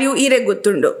ವ್ಯಾಲ್ಯೂ ಈರೆ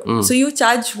ಗೊತ್ತುಂಡು so you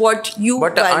charge what you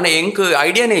but ಅಣ್ಣ ಎಂಕ್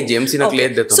ಐಡಿಯಾನೇ ಇಜ್ಜಿ MC ನಕ್ಲೆ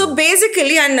ಎದ್ದೆ so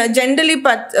basically and generally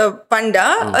panda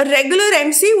a regular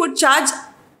MC would charge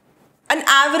an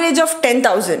average of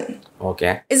 10,000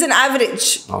 okay is an average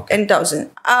 10,000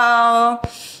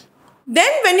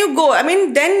 then when you go I mean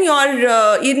then your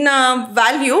in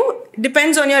value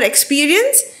depends on your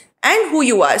experience and who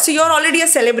you are so you're already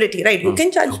a celebrity right you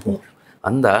can charge more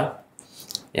anda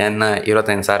enna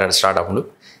 25,000 start apundu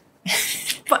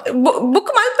book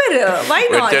malper why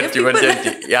not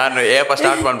ಯಾನು ಏಪ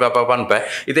start ಪನ್ಪೆ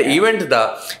ಇದೆ event the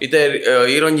ಇದೆ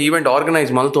ಈರೊಂದು event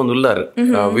organise ಮಲ್ತೊಂದುಲ್ಲಾರು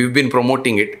we've been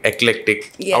promoting it eclectic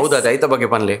ಹೌದಾ ಐತ ಬಗ್ಗೆ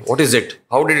ಪನ್ಲೆ what is it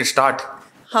how did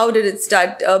it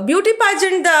start beauty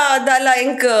pageant the la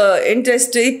enk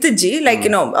interest ittiji like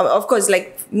of course like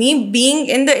me being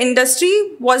in the industry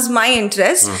was my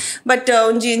interest. But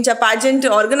unji incha pageant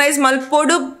organize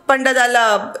malpodu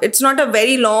pandadala, it's not a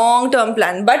very long term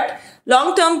plan. But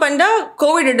long term panda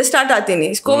covid id start atini,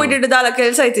 covid id dala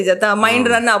kelsa aiti jata mind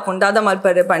run apun dada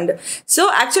malpare pand. So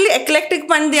actually eclectic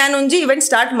pand yanunji event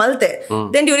start malte.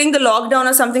 Then during the lockdown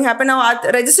or something happened, now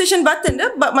registration battinde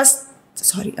but must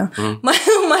sorry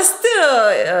must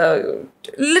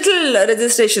little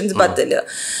registrations battile.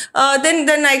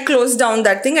 Then I closed down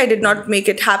that thing. I did not make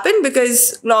it happen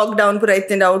because lockdown pura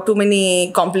ittinda too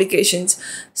many complications.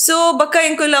 So bakka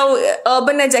inkula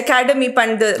urban edge academy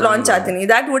pand launch atini.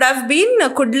 That would have been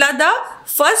Kudlada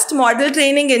first model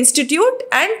training institute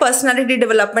and personality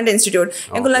development institute.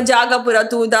 Inkula jaga pura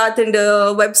tu that and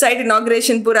website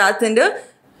inauguration pura atinde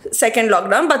second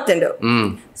lockdown battinde.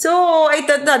 So I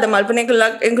thought that the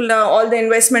all the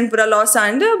investment pura loss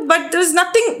and but there was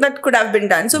nothing that could have been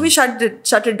done. So we shut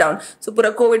it down. So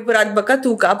pura covid pura adbaka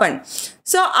tuka pan.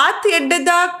 So at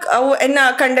eddada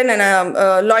enna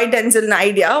kandana Lloyd Denzel na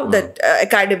idea that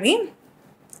academy.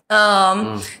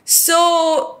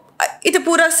 So it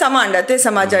pura samandate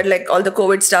samajad like all the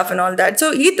covid stuff and all that.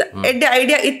 So the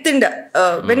idea ittinda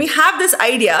when we have this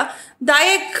idea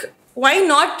dayak why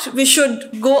not we should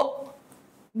go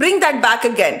bring that back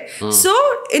again. So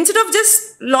instead of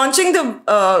just launching the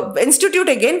institute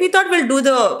again, we thought we'll do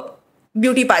the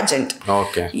beauty pageant.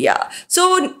 Okay. Yeah.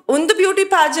 So on the beauty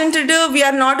pageant, we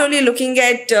are not only looking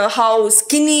at how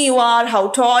skinny you are, how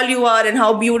tall you are, and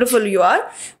how beautiful you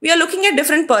are. We are looking at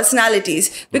different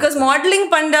personalities. Because modeling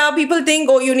panda, people think,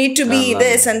 oh, you need to be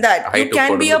this and that. You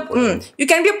can be a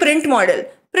print model.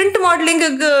 Print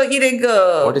modeling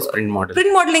what is print modeling?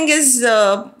 Print modeling is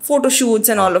photo shoots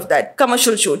and all of that,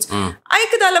 commercial shoots.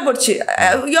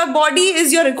 Your body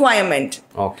is your requirement.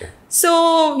 Okay.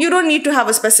 So you don't need to have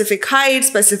a specific height,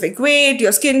 specific weight,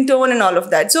 your skin tone and all of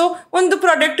that. So on the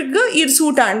product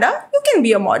suit anda you can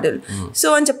be a model.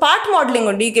 So on part modeling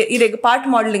undi part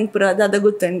modeling pura dada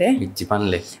guttande.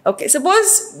 Okay,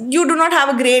 suppose you do not have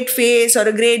a great face or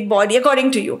a great body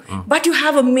according to you, but you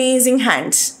have amazing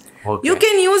hands. Okay. You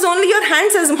can use only your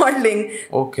hands as modeling.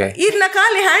 Okay. Irna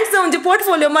kali hands da unje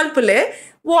portfolio malpule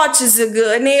watches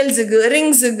nails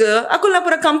rings akulla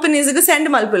pura companies send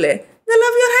malpule. They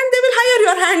love your hand, they will hire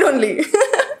your hand only.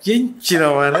 Yenchina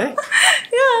mare.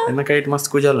 Yeah. Enna kite mast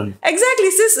kujalun.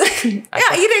 Exactly sis.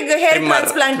 Yeah, ireg hair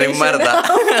transplantation.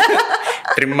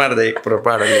 Trimmer da ek pura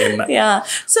padali enna. Yeah.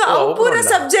 So pura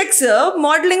subjects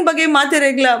modeling ಬಗ್ಗೆ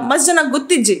ಮಾತಿರಗ್ಲ ಮಸ್ತ್ ಜನ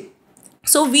ಗೊತ್ತಿಜ್ಜಿ.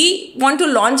 So we want to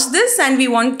launch this and we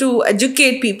want to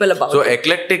educate people about it. So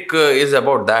eclectic is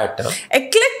about that.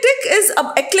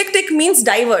 Eclectic means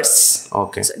diverse.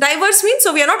 Okay. So diverse means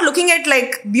so we are not looking at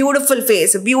like beautiful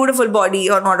face, a beautiful body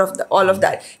or not of all of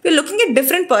that. We are looking at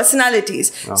different personalities.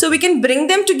 Okay. So we can bring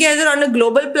them together on a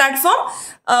global platform.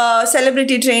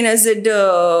 Celebrity trainers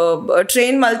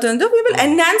train maltundu. We will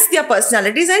enhance their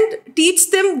personalities and teach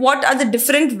them what are the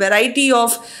different variety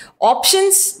of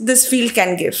options this field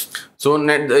can give. So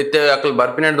itte akal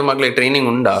barpinadu magle training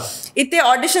unda itte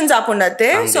auditions apundate.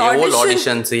 So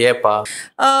auditions yepa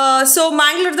so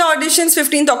Mangalore the auditions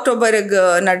 15th October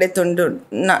nadatundu.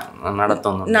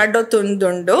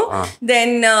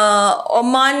 Then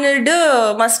Oman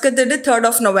Muscat 3rd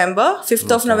of November,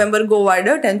 5th of November Goa,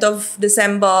 10th of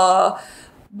December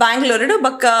Bangalore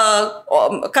bakka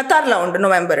Qatar la undu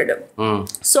November.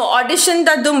 So audition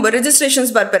dadum registrations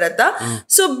barpirata.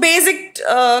 So basic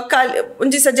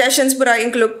unji suggestions pura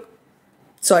include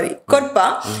korpa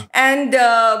and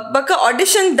bakka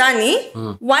audition dani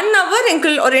 1 hour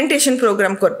orientation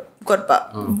program korpa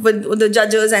with the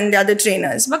judges and the other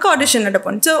trainers bakka audition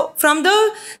adapon. So from the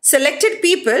selected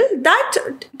people that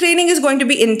training is going to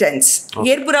be intense.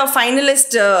 Yer pura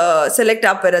finalist select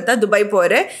apirata Dubai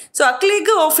pore. So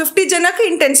aklige 50 janaka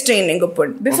intense training upon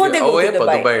before they go to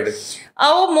Dubai.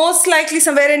 Most likely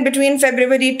somewhere in between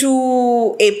February to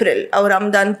April. Our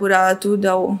Ramadan pura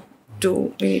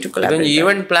we need to collaborate. Then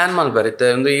event plan malbarite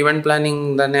ಒಂದು event planning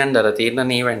dane andarate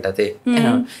ಇದನ್ನ event ate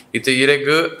ಇದು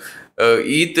ಇರೆಗ್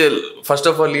first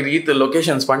of all ಈತ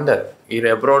locations pandar ir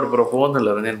abroad pro phone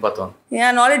alla nen paton. Yeah,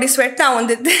 and already sweat now on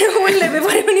it. Only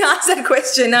before you ask that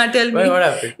question tell me. What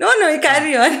happened? No you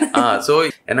carry on. So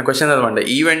enna question adu manda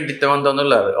event ittavanta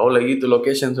onnulla avla ಈತ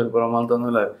locations pro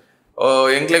maltonnulla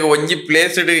enklege onji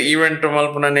placed event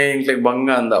malpunane enklege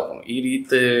banga andapu ee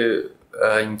ರೀತಿ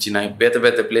ಇಂಚಿನ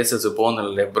ಬೇತೆ places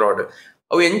ಪೋನಲ್ಲ abroad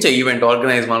ಅವು ಎಂಚ event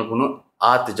organise ಮಾಡ್ಕೊಂಡು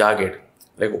ಆತ್ ಜಾಗೆಡ್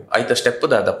like ಐತ ಸ್ಟೆಪ್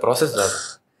ದಾದ ಪ್ರಾಸೆಸ್ ದಾದ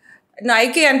No, I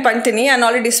can pantini and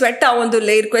already sweat on the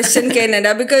layer question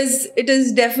Canada because it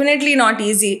is definitely not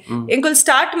easy. Enkul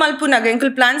start malpunaga,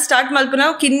 enkul plan start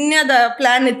malpuna kinnya the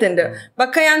plan itinde.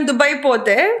 Bakkayan Dubai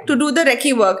pote to do the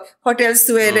recce work, hotels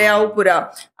vere au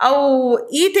pura. Au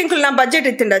eat enkul na budget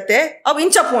itindate, au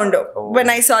incha pondo when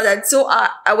I saw that. So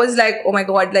I was like, oh my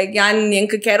god, like yan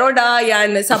enk keroda,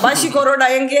 yan sabashi koroda,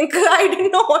 enk I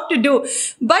didn't know what to do.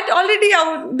 But already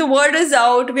the word is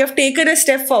out. We have taken a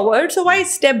step forward. So why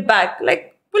step back?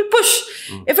 Like, we'll push.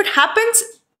 If it happens,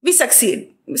 we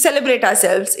succeed. We celebrate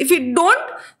ourselves. If we don't,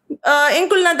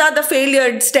 the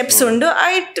failure steps under.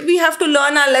 We have to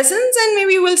learn our lessons and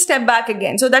maybe we'll step back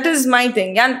again. So that is my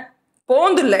thing.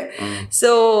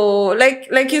 So,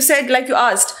 like you said, like you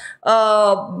asked,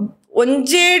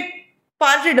 onje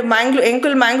parted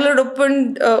Mangalore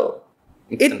opened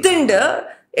ittinda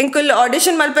enkul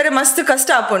audition malpere mastu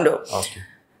kasta apundu. Okay.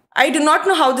 I do not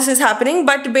know how this is happening,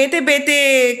 but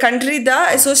bete country da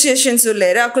associations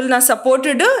ullera akul na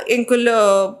supported enkul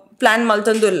plan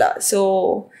maltandulla.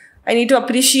 So I need to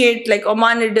appreciate like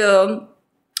Omanid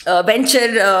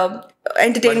venture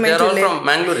entertainment. But they're all from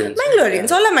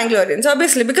Mangaloreans. All are Mangaloreans,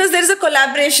 obviously, because there is a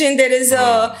collaboration, there is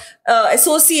a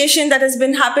association that has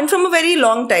been happened from a very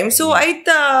long time. So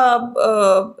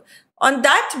on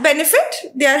that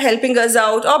benefit, they are helping us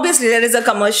out. Obviously, there is a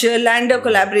commercial and a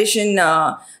collaboration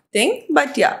thing,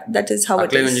 but yeah, that is how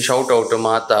it is. Shout out to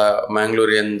Mata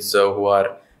Mangaloreans who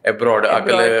are abroad.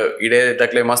 Ide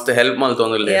takle must help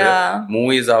maltondule.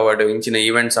 Movies avadu, inchina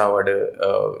events avadu.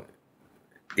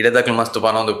 Ide takle must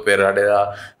panondu per ade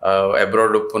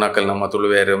abroad uppunakal namma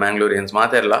tuluveru Mangaloreans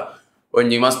materla.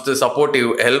 When you must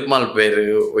supportive help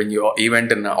malperu when you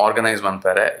event in organize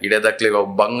manpere ide dakle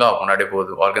banga ponade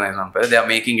podu organize manpere they are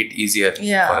making it easier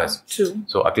for us. True.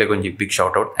 So akle konji big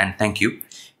shout out and thank you.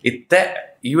 Itte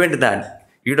event dan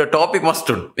ida topic must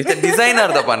with a designer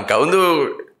da panka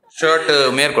undu shirt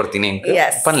meer kortini enku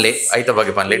panle aita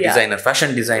bage panle designer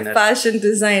fashion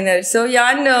designer so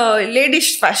yan ladies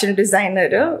fashion designer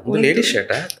ladies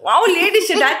shirt wow ladies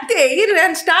shirt atte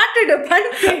and started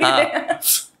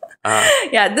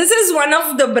yeah, this is one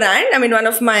of the brand. I mean, one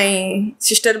of my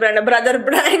sister brand, a brother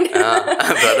brand.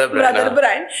 Brother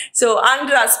brand. So,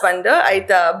 Andras Panda,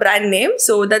 the brand name.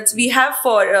 So, that's we have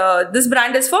for, this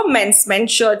brand is for men's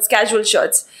shirts, casual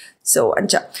shirts. So,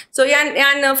 ancha. So,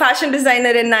 yan fashion designer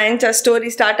in ancha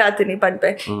story start athini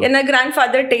panpe. Yan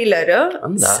grandfather tailor.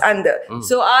 Anda.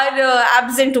 So, our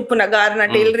absent uppuna garna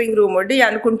tailoring room odi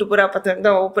yan kuntupura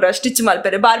patanga upura stitch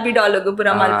malpere Barbie doll gu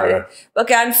pura malpere.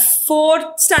 Okay, and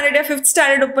 4th standard or 5th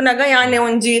standard uppunaga yan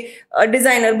onji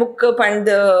designer book pand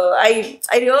I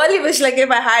really wish like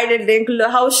if I had it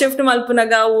house shift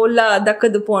malpunaga ola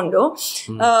dakkadu pondo.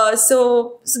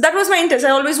 So that was my interest.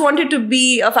 I always wanted to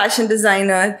be a fashion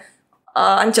designer.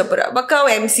 Anchapura bakka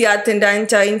Emcee athinda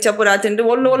inchapura athinda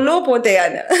ollo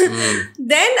poteyana.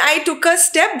 Then I took a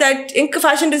step that in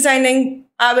fashion designing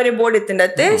avere board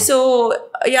itindate. So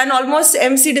yan almost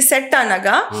Emcee set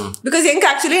anaga because enk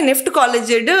actually NIFT college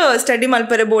study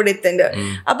malpere board ittinda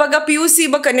apaga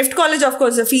PUC baka NIFT college of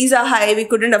course the fees are high, we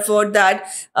couldn't afford that.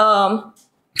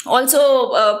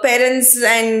 Also parents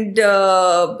and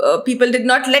people did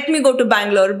not let me go to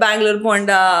Bangalore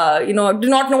ponda, do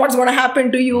not know what's going to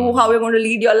happen to you, how you're going to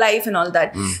lead your life and all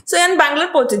that. So in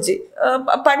Bangalore potiji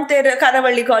Pantere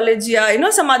Karavalli college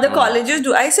some other colleges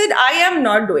do. I said I am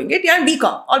not doing it.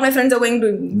 BCom, all my friends are going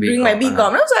to doing my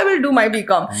BCom now, so I will do my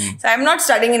BCom. So I'm not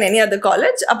studying in any other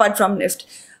college apart from NIFT.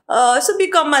 So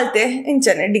BCom malte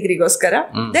inchane degree goskara.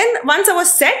 Then once I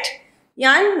was set,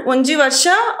 yan onji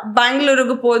varsha Bangalore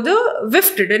gu podu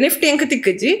NIFT enka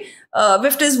tikkiji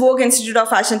WIFT is Vogue Institute of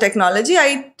Fashion Technology.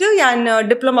 Aitu yan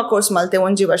diploma course malte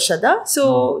onji varshada.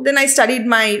 So then I studied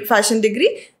my fashion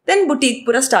degree, then boutique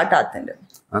pura start athinde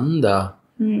anda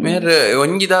mere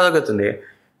onji dadagatune.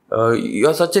 You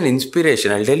are such an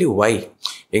inspiration. I'll tell you why.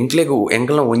 Enkla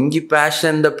onji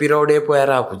passion the period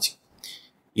poyara apuji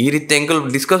ee rite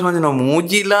enkal discuss manje na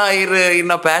mujila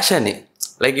irna passion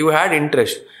like you had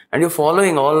interest and you're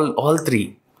following all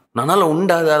three. Nanala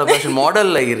unda da passion model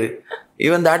la iru.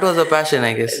 Even that was a passion,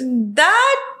 I guess.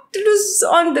 That was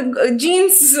on the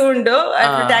genes undo. I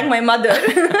have to thank my mother.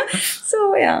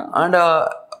 So yeah. And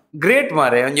great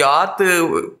mare when you ath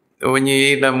when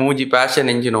you na muji passion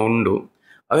engine undu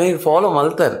ave follow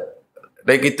maltar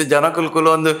like it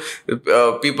janakulkulu on the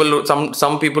people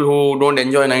some people who don't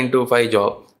enjoy 9 to 5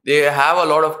 job, they have a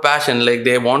lot of passion, like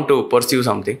they want to pursue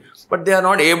something but they are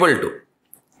not able to.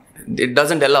 It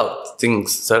doesn't allow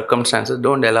things, circumstances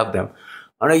don't allow them.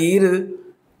 And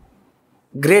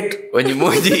great when you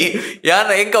moji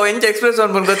yana enka venture express on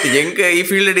gotti enka ee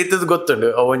field edithu gottundu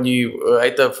when you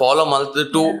either follow maltu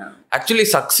to actually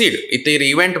succeed. It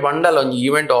event bandal on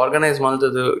event organize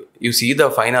maltadu, you see the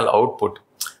final output.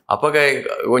 ಅಪ್ಪಾಗ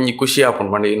ಒಂಜಿ ಖುಷಿ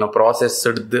ಆಪುಂಡು ಪಂಡ ಇನ್ನು process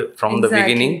ಹಿಡ್ದು from the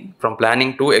beginning from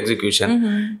planning to execution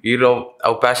ಇರೋ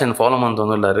ಅವು passion follow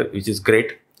ಮಂತೊಂದುಲ್ಲಾರು which is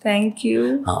great. Thank you.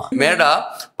 ಮೇಡ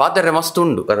ಪಾತ್ರೆ ಮಸ್ತ್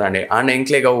ಉಂಡು ಕದಾಂಡೆ ಆಂಡ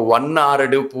ಎಂಕ್ಲೆಗ್ ಅವು 1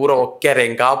 hour ಪೂರ ಒಕ್ಕೆರೆ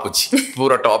ಎಂಕ್ ಆಪುಚಿ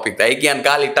ಪೂರ ಟಾಪಿಕ್ ಐಕಿ ಅನ್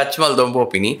ಖಾಲಿ ಟಚ್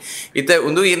ಮಲ್ದೊಂಬೋಪಿನಿ ಇತ್ತೆ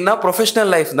ಒಂದು ಇನ್ನ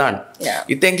ಪ್ರೊಫೆಷನಲ್ ಲೈಫ್ ದಾಂಡ್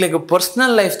ಇತ್ತೆ ಎಂಕ್ಲೆಗ್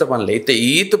ಪರ್ಸನಲ್ ಲೈಫ್ ತಪನ್ಲೆ ಇತ್ತೆ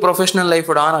ಈತ್ professional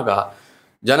life ಆನಾಗ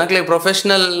ಜನಕ್ಲೆ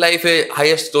professional life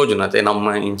highest ತೋಜುನತೆ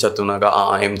ನಮ್ಮ ಇಂಚತ್ತುನಾಗ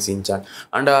Emcee Incheon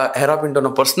and Hera ಪಿಂಟೋನ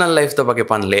personal life the ಬಗ್ಗೆ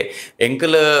ಪನ್ಲೆ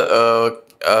ಎಂಕಲ್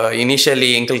initially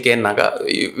ಎಂಕಲ್ ಕೇನ್ನಾಗ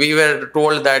V wear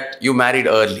told that you married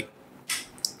early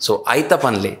so ಆಯ್ತ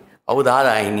ಪನ್ಲೆ ಹೌದಾದ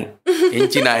ಆಯ್ನಿ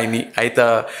ಎಂಚಿನ ಆಯ್ನಿ ಆಯ್ತ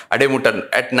ಅಡೆ ಮುಟ್ಟ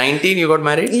ಅಟ್ 19 ಯು ಗಾಟ್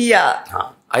ಮ್ಯಾರಿಡ್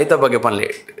ಆಯ್ತ ಬಗ್ಗೆ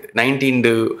ಪನ್ಲೆ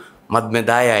 19 ಮದ್ಮೆ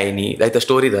ದಾಯ ಆಯ್ನಿ ಆಯ್ತ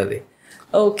story ದಾದೆ.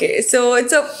 Okay, so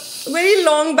it's a very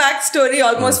long back story,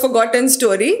 almost forgotten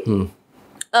story.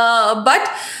 But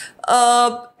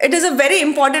it is a very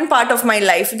important part of my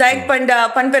life. Daik panda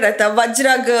panperata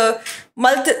vajrag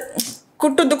malt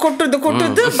kuttuddu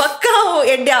bakka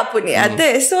edde apuni ade.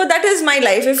 So that is my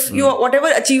life. If you whatever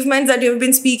achievements that you've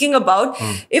been speaking about,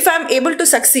 if I'm able to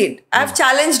succeed, I've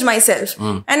challenged myself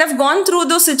and I've gone through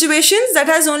those situations that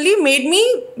has only made me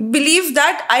believe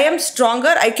that I am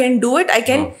stronger, I can do it, I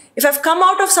can if I've come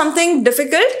out of something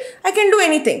difficult, I can do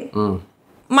anything.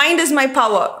 Mind is my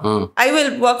power. I will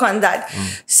work on that.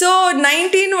 So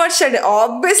 19 ವರ್ಷ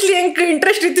obviously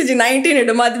interest ಇತ್ತು 19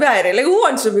 ಇಡು ಮದ್ವೆ ಆಯ್ರೆ like who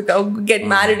wants to get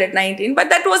married at 19, but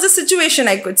that was a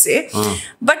situation I could say.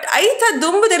 But ಐತ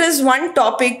ದುಂಬು there is one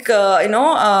topic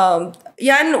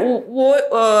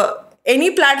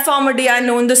any platform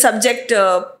yan ಒಂದು subject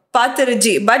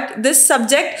Patharaji, but this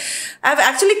subject I've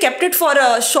actually kept it for a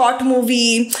short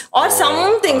movie or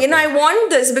something. Okay. I want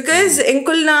this because in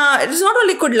Kulna, it is not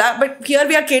only Kudla, but here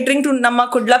we are catering to Namma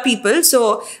Kudla people. So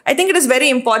I think it is very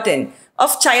important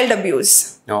of child abuse.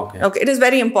 Okay, it is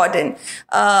very important.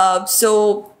 So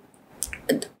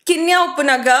Kinya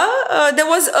Upunaga, there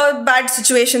was a bad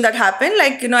situation that happened.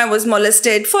 Like, I was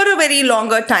molested for a very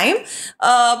longer time.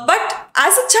 But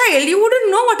as a child, you wouldn't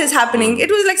know what is happening.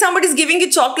 It was like somebody's giving you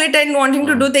chocolate and wanting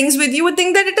to do things with you. You would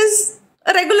think that it is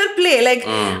a regular play.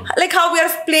 Like how we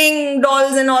are playing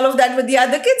dolls and all of that with the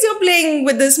other kids, you're playing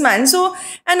with this man. So,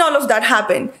 and all of that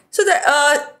happened. So,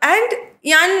 and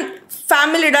yan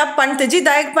family da pantaji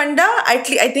dayak panda,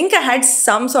 I think I had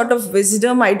some sort of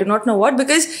wisdom, I do not know what,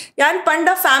 because yan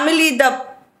panda family da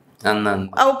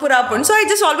so I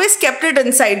just always kept it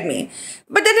inside me.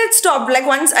 But then it stopped. Like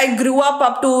once I grew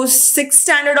up to 6th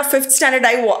standard or 5th standard,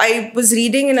 I was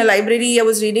reading in a library, I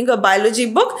was reading a biology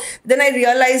book. Then I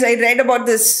realized I read about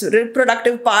this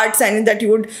reproductive parts and that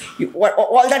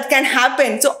all that can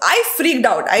happen. So I freaked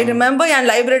out. I remember yan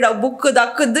library book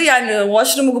dakkuddu yan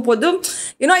washroom gu podu,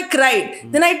 I cried.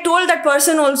 Then I told that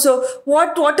person also,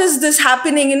 what is this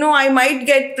happening? I might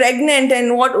get pregnant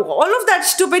and what all of that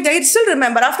stupid. I still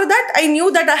remember. After that, I knew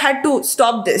that I had to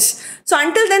stop this. So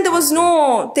until then, there was no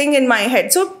thing in my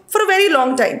head. So for a very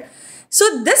long time. So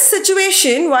this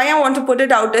situation, why I want to put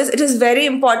it out is, it is very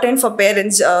important for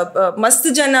parents. Mast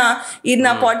jana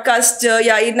idna podcast,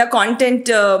 idna content,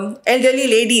 elderly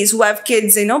ladies who have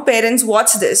kids, parents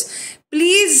watch this.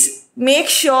 Please make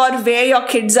sure where your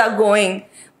kids are going,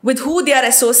 with who they are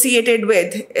associated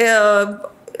with.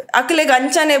 Akule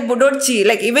ganchane budodchi,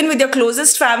 like even with your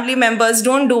closest family members,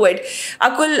 don't do it.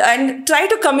 And try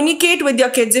to communicate with your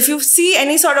kids. If you see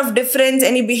any sort of difference,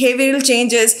 any behavioral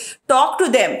changes, talk to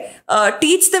them.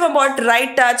 Teach them about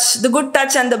right touch, the good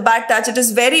touch and the bad touch. It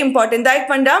is very important. Daik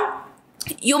Panda,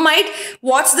 you might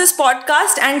watch this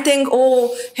podcast and think,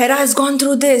 oh, Hera has gone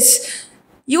through this.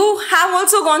 You have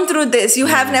also gone through this. You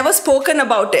have never spoken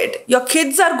about it. Your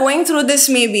kids are going through this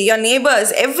maybe. Your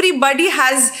neighbors. Everybody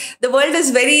has... The world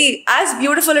is very... As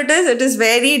beautiful it is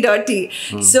very dirty.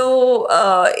 So,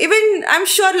 even I'm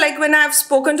sure like when I've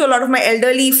spoken to a lot of my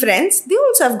elderly friends, they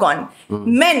also have gone.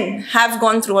 Men have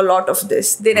gone through a lot of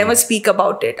this. They never speak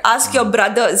about it. Ask your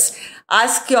brothers.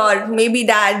 Ask your maybe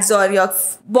dads or your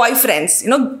boyfriends,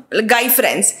 guy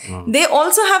friends. They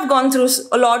also have gone through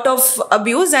a lot of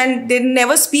abuse and they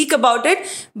never speak about it.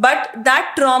 But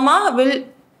that trauma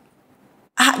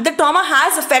the trauma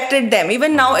has affected them.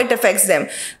 Even now it affects them.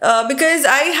 Because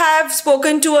I have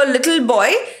spoken to a little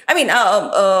boy,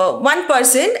 one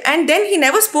person, and then he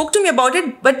never spoke to me about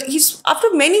it. But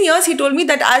after many years, he told me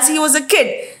that as he was a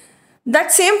kid,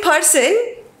 that same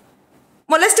person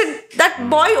molested that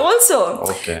boy also.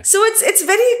 Okay. So it's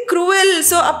very cruel.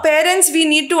 So our parents, we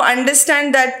need to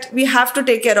understand that we have to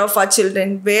take care of our children,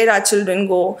 where our children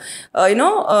go,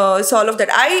 so all of that.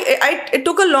 It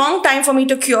took a long time for me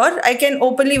to cure. I can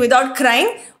openly, without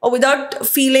crying or without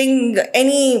feeling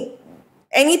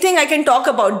anything, I can talk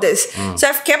about this. So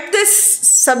I've kept this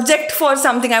subject for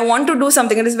something. I want to do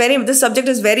something. This subject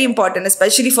is very important,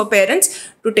 especially for parents,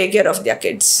 to take care of their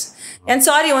kids. And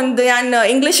sorry, ಒಂದು ನಾನು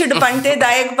English ಇಟ್ಟು ಪಂಟೆ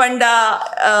ದಾಯಕ್ ಪಂಡ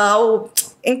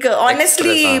ಇಂಕ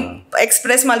honestly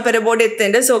express ಮಲ್ಪರೆ board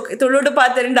ಇತ್ತಂಡೆ so ತುಳುಡು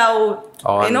ಪಾತ್ರಂಡ ಅವು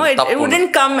it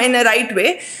wouldn't come in a right way.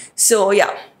 So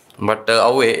yeah. But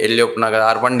ಅವೇ ಎಲ್ಲಿ ಒಪ್ಪನಾಗ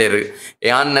ಆರು ಬಂಡೇರು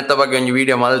ಯಾನ್ ನೆತ್ತ ಬಗ್ಗೆ ಒಂದು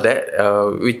video ಮಲ್ದೆ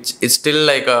which is still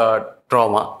like a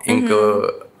trauma ಇಂಕ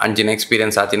ಅಂಚಿನ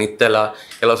ಎಕ್ಸ್ಪೀರಿಯನ್ಸ್ ಆತಿನ ಇತ್ತೆಲ್ಲ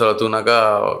ಕೆಲವು ಸಲ ತೂನಾಗ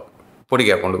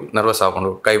పొడిగి ಹಾಕೊಂಡು ನರ್ವಸ್ ಹಾಕೊಂಡು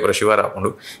ಕೈ ಪೂರ ಶಿವರ್ ಹಾಕೊಂಡು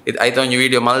ಇದು ಆಯ್ತು ಒಂದು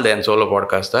ವಿಡಿಯೋ ಮಲ್ದೆ ಏನು ಸೋಲೋ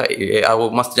ಪಾಡ್ಕಾಸ್ಟ್ ಅವು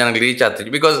ಮಸ್ತ್ ಜನಕ್ಕೆ ರೀಚ್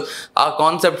ಆಗ್ತಿದ್ವಿ ಬಿಕಾಸ್ ಆ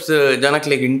ಕಾನ್ಸೆಪ್ಟ್ಸ್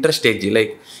ಜನಕ್ಕೆ ಲೈಕ್ ಇಂಟ್ರೆಸ್ಟ್ ಐತಿ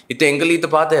ಲೈಕ್ ಇತ್ತು ಎಂಕಲ್ ಈತ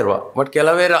ಪಾತೆ ಇರುವ ಬಟ್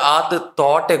ಕೆಲವೇರು ಆತ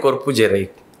ಥಾಟೇ ಕೊರ್ಪುಜೆ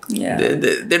like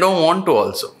they don't want to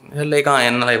also like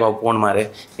enna like phone mare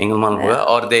engal malpuga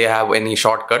or they have any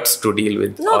shortcuts to deal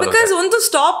with. No, because want to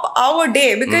stop our day,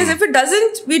 because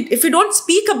if we don't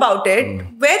speak about it,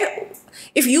 where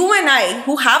if you and I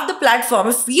who have the platform,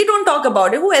 if we don't talk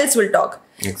about it, who else will talk?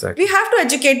 Exactly. We have to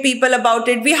educate people about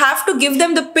it. We have to give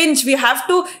them the pinch. We have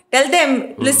to tell them,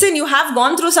 listen, you have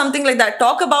gone through something like that,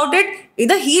 talk about it,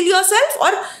 either heal yourself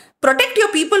or protect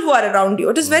your people who are around you.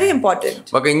 It is very important.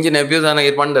 But ಇಂಜಿನ abuse ಅನ್ನ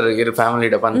ಪಂಡರು ಇರು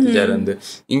ಫ್ಯಾಮಿಲಿಡ ಪಂತಿದ್ದಾರೆ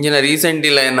ಇಂಜಿನ recent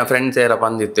ಇಲ್ಲ ಎನ್ನ friends ಏರ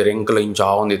ಪಂದಿತ್ತಾರೆ ಎಂಕಲ ಇಂಚ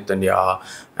ಆವೊಂದಿತ್ತಂಡ್ಯಾ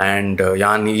and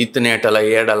ಯಾನ್ ಈತನೇಟಲ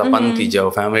ಏಡಲ ಪಂತಿಜ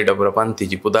family ಡಬ್ಬರ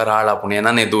ಪಂತಿಜಿ ಪುದರ್ ಹಾಳಾಪುಣ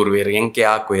ಏನನೇ ದೂರ್ವೇರು MK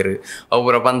ಹಾಕುವೇರು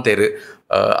ಅವರ ಪಂತೇರು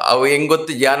ಅವು ಹೆಂಗೆ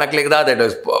ಗೊತ್ತು ಯಾನಕ್ಲಿಗೆ ದಾದ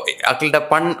ಅಕ್ಲಿಟ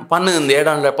ಪಣ್ಣು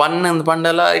ಏಡಂಡ್ರೆ ಪಣ್ಣು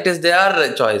ಪಂಡಲ್ಲ it is they are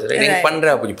choice right ಹೆಂಗೆ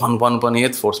ಪಂಡ್ರೆ ಆಪುಜಿ ಪನ್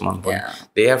ಏತ್ force ಮನ್ಪನ್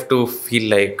they have to feel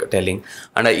like telling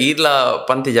and ಈರ್ಲ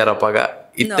ಪಂತಿಜಾರಪ್ಪಾಗ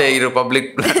ಇತ್ತೆ ಇರು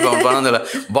ಪಬ್ಲಿಕ್ ಪ್ಲಾಟ್ಫಾರ್ಮ್ ಪನ್ನೊಂದಿಲ್ಲ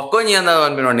ಬಕ್ಕೊಂಜಿ ಅಂದ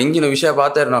ಅನ್ಪಿನೋಣ ಇಂಜಿನ ವಿಷಯ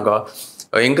ಪಾತೇರ್ನಾಗ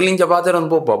ಎಂಕಲಿಂಚ ಪಾತ್ರ ಒಂದು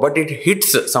ಪೋಪ ಬಟ್ ಇಟ್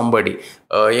ಹಿಟ್ಸ್ ಸಂಬಡಿ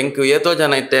ಎಂಕ್ ಏತೋ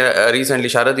ಜನ ಇತ್ತೆ recently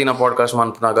ಶರದಿನ podcast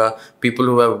ಮನ್ಪನಾಗ people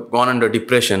who have gone under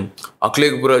depression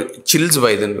ಅಕ್ಲೇಗ್ ಪೂರ ಚಿಲ್ಸ್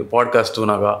ಬೈದನು ಪಾಡ್ಕಾಸ್ಟ್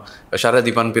ತೂನಾಗ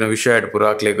ಶರದಿ ಪನ್ಪಿನ ವಿಷಯ ಪೂರ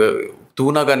ಅಕ್ಲೇಗ್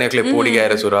ತೂನಾಗನೇ ಅಕ್ಲೆ ಪೋಡಿಗೆ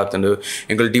ಆಯ್ರ ಸುರ ಆತಂಡು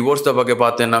ಎಂಕಲ್ ಡಿವೋರ್ಸ್ ದ ಬಗ್ಗೆ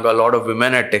ಪಾತೇನಾಗ lot of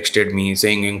women had texted me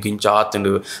saying ಎಂಕ್ ಇಂಚ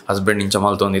ಆತಂಡು ಹಸ್ಬೆಂಡ್ ಇಂಚ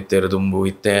ಮಲ್ತೊಂದಿತ್ತೇರು ದುಂಬು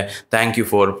ಇತ್ತೆ thank you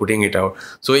for putting it out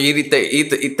so ಈ ರೀತಿ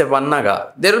ಇತ್ತೆ ಪನ್ನಾಗ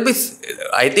there will be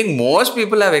I think most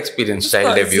people have experience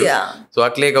child debut so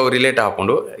ಅಕ್ಲೇಗ್ ಅವ್ರು ರಿಲೇಟ್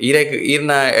ಹಾಕೊಂಡು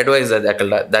ಈರ್ನ advice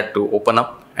that to open up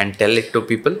and tell it to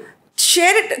people.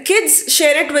 Share it, kids,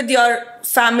 share it with your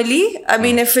family. I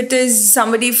mean, if it is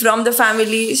somebody from the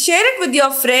family, share it with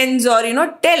your friends, or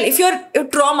tell if you're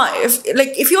trauma,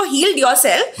 if you're healed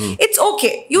yourself, it's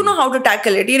okay, you know how to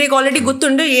tackle it. You're already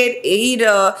guttundu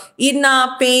irna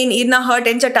pain, irna hurt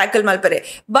encha tackle malpare.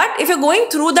 But if you're going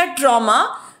through that trauma,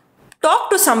 talk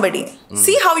to somebody,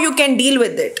 see how you can deal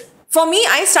with it. For me,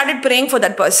 I started praying for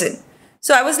that person.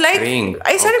 So I was like,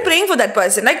 I started praying for that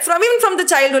person, like even from the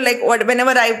childhood, like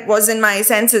whenever I was in my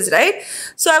senses, right?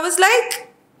 So I was like,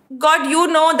 God, you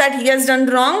know that he has done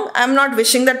wrong. I'm not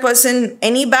wishing that person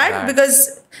any bad, because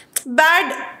bad,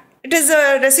 it is a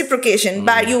reciprocation.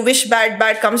 Bad, you wish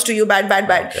bad comes to you, bad.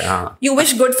 Yeah. You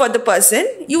wish good for the person,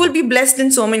 you will be blessed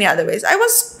in so many other ways. I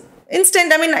was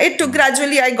instant. I mean, it took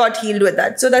gradually, I got healed with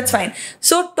that. So that's fine.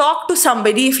 So talk to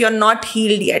somebody if you're not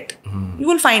healed yet. You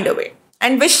will find a way.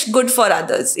 And wish good for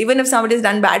others. Even if somebody has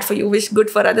done bad for you, wish good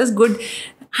for others. Good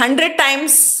 100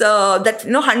 times, that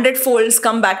 100 folds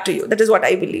come back to you. That is what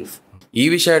I believe. ಈ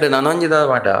ವಿಷಯದ ನನೊಂಜಿದ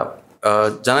ಮಾಟ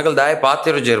ಜನಗಳು ದಾಯ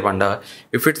ಪಾತಿರು ಜೇರ್ಪಂಡ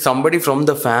if it's somebody from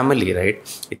the family right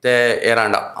ಇತ್ತೆ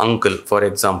ಏರಾಂಡ uncle for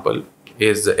example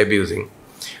is abusing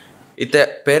ಇತ್ತೆ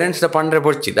ಪೇರೆಂಟ್ಸ್ದ ಪಂಡ್ರೆ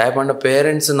ಪೊಡ್ಚಿ ದಾಯ ಪಂಡ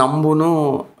parents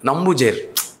ನಂಬು ಜೇರ್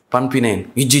ಪನ್ಪಿನೇನ್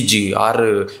ಇಜ್ಜಿಜ್ಜಿ ಆರು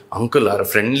uncle ಆರು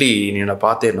ಫ್ರೆಂಡ್ಲಿ ನಿನ್ನ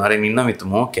ಪಾತೇನು ಅರೆ ನಿನ್ನ ಮಿತ್ತು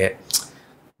ಮೋಕೆ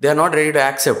they are not ready to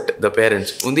accept the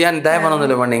parents. Undi and dai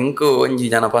manondale one enku onji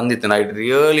jana panditna. I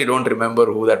really don't remember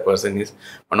who that person is.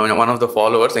 One of the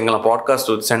followers engala podcast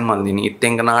to send mandini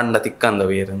ittenga naanda tikkanda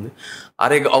veerandu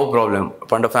are au problem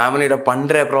panda family da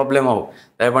pandre problem au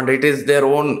dai panda it is their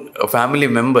own family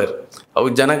member au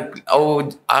jana au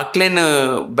aklen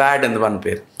bad and one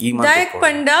pair ee daik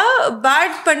panda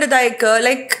bad panda daik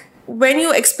like when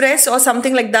you express or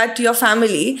something like that to your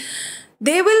family,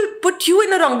 they will put you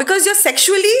in a wrong because you're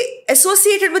sexually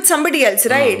associated with somebody else,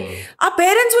 right? Our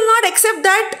parents will not accept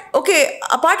that, okay,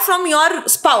 apart from your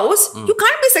spouse, you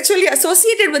can't be sexually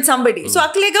associated with somebody. So,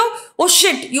 aklega, oh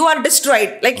shit, you are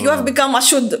destroyed. Like, you have become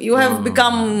ashuddh. You have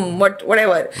become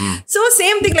whatever. So,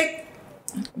 same thing, like,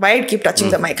 why I keep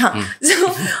touching the mic, huh? So,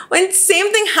 when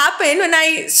same thing happened,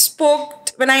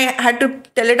 when I had to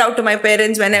tell it out to my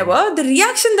parents whenever, the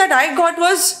reaction that I got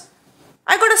was,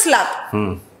 I got a slap.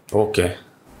 Okay.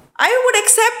 I would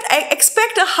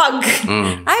expect a hug.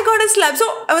 I got a slap. So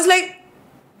I was like,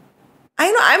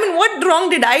 I mean, what wrong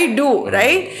did I do,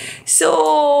 right?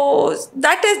 So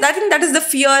I think that is the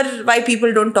fear why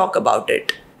people don't talk about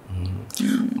it.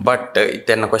 But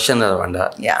then a question that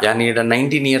Vanda. Yeah. You need a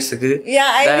 19 years ago.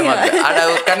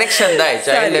 Yeah, connection that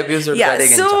child abuse.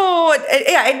 So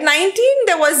at 19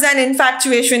 there was an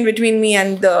infatuation between me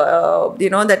and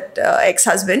the that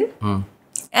ex-husband.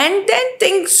 And then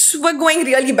things were going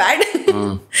really bad.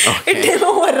 Okay. It came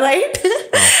over, right?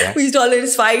 Okay. We used to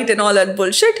always fight and all that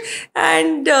bullshit.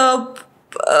 And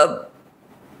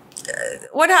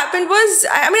what happened was,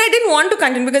 I mean, I didn't want to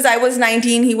continue because I was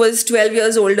 19, he was 12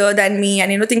 years older than me,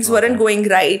 and things weren't going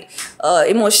right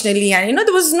emotionally, and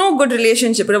there was no good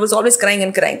relationship. I was always crying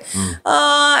and crying.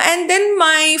 And then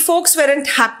my folks weren't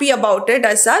happy about it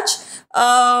as such.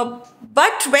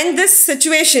 But when this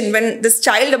situation, when this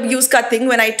child abuse ka thing,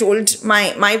 when I told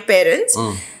my parents,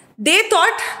 they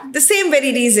thought the same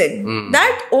very reason,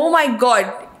 that, oh my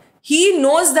God, he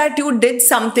knows that you did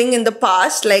something in the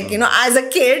past, like, as a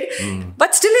kid,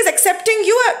 but still is accepting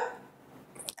you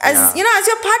as, as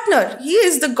your partner. He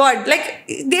is the God. Like,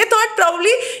 they thought probably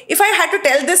if I had to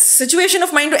tell this situation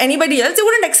of mine to anybody else, they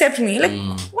wouldn't accept me. Like,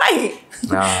 why?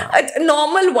 A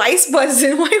normal wise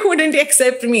person, why wouldn't they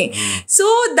accept me? So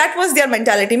that was their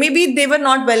mentality. Maybe they were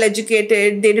not well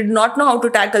educated. They did not know how to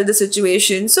tackle the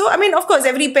situation. So, I mean, of course,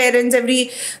 every parents,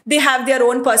 they have their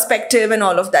own perspective and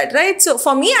all of that, right? So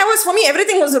for me,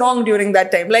 everything was wrong during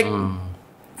that time. Like,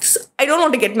 I don't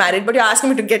want to get married, but you're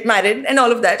asking me to get married and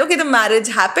all of that. Okay, the marriage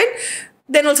happened.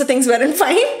 Then also things weren't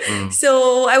fine.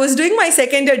 So I was doing my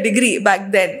second year degree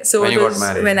back then. So when it was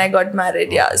when I got married.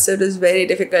 Okay. Yeah. So it was very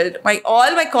difficult.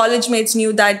 All my college mates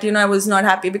knew that, I was not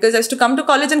happy because I used to come to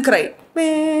college and cry.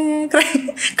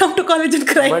 Come to college and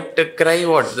cry. But cry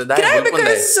what? Cry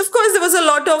because, of course, there was a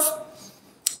lot of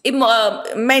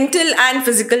mental and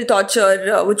physical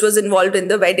torture which was involved in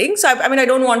the wedding. So I mean, I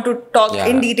don't want to talk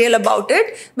in detail about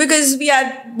it because we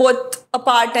are both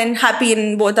apart and happy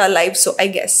in both our lives. So I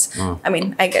guess.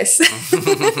 I guess.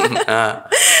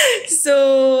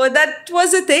 So that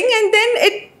was the thing, and then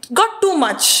it got too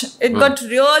much. It got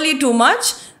really too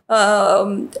much.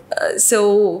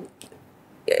 So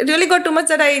it really got too much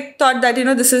that I thought that,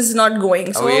 this is not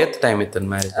going. So, how much time in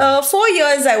marriage? 4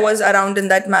 years I was around in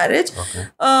that marriage. Okay.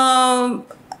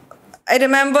 I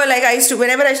remember, like,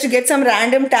 whenever I used to get some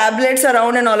random tablets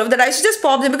around and all of that, I used to just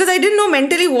pop them because I didn't know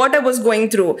mentally what I was going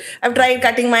through. I've tried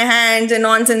cutting my hands and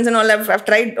nonsense and all. I've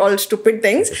tried all stupid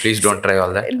things. Please don't try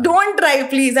all that. Don't try,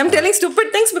 please. I'm telling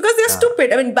stupid things because they're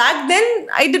stupid. I mean, back then,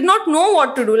 I did not know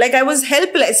what to do. Like, I was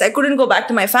helpless. I couldn't go back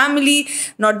to my family.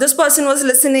 Not this person was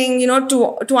listening,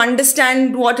 to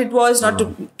understand what it was, not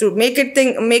to make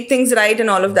things right and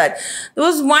all of that. There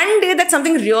was one day that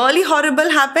something really horrible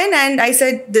happened, and I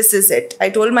said, this is it.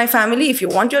 I told my family, if you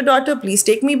want your daughter, please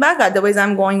take me back. Otherwise,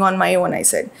 I'm going on my own, I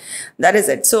said. That is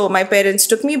it. So my parents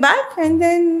took me back, and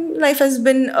then life has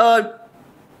been a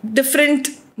different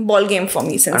ball game for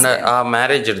me since then. And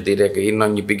marriage is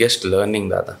the biggest learning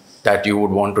that you would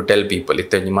want to tell people.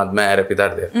 Marriage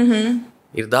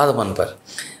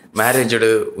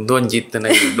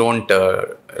don't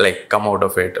come out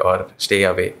of it or stay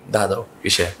away.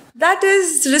 That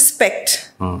is respect.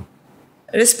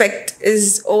 Respect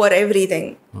is over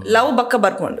everything. Love bakka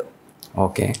barpundu.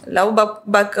 Okay. Love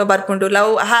bakka barpundu.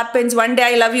 Love happens. One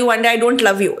day I love you, one day I don't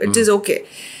love you. It is okay.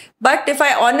 But if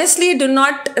I honestly do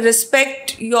not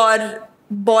respect your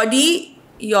body,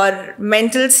 your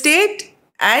mental state,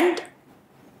 and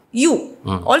you,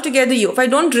 altogether you, if I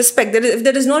don't respect, if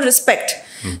there is no respect,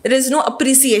 there is no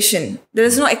appreciation, there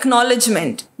is no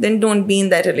acknowledgement, then don't be in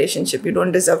that relationship. You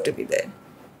don't deserve to be there.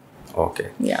 Okay.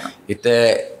 Yeah.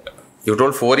 You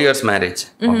told 4 years marriage.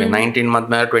 Okay. 19 month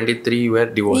marriage, 23 you were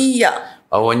divorced. Yeah.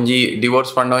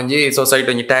 Divorce panna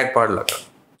society tag padlaka.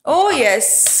 Oh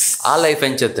yes. Our life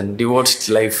divorced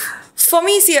life. For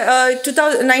me, see,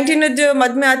 2019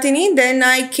 madme atini, then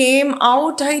I came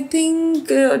out, I think,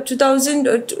 3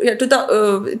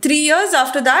 years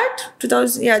after that.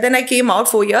 2000, yeah, then I came out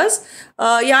 4 years.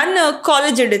 Yan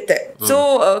college editte.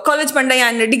 So, college panda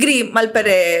yan degree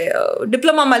malpere,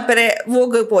 diploma malpere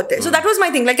vogu pote. So that was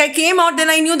my thing. Like, I came out, then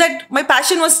I knew that my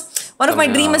passion was, one of my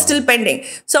dreams is still pending.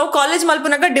 So, college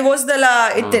malpunaga divorce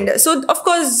dala ittinde. So, of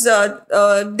course,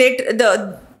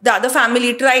 the other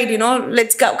family tried,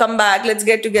 let's come back, let's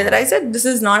get together. I said, this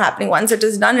is not happening. Once it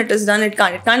is done, it is done. It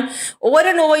can't, over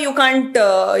and over, you can't,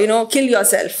 kill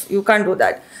yourself. You can't do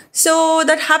that. So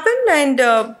that happened, and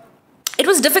it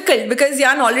was difficult because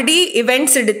yan already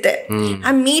events iditte.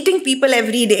 I'm meeting people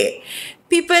every day.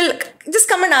 People just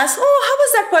come and ask, oh, how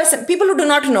was that person? People who do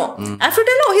not know. I have to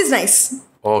tell, oh, he's nice.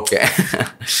 Okay.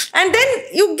 And then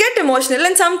you get emotional,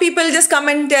 and some people just come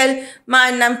and tell,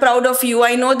 man, I'm proud of you.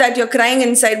 I know that you're crying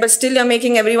inside, but still you're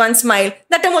making everyone smile.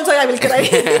 That time also I will cry.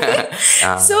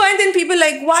 So, and then people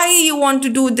like, why you want to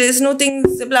do this? No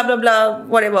things, blah, blah, blah,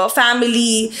 whatever.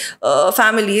 Families.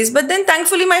 But then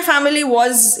thankfully my family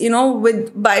was,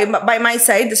 by my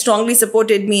side, they strongly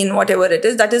supported me in whatever it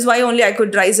is. That is why only I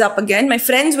could rise up again. My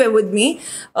friends were with me.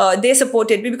 They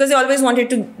supported me because they always wanted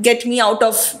to get me out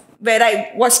of where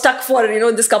I was stuck for,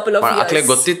 this couple of years.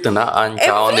 Everybody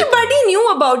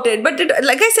knew about it. But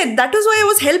like I said, that was why I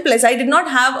was helpless. I did not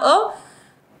have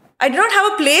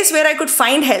a place where I could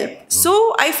find help.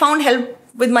 So I found help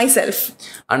with myself.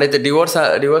 And the divorce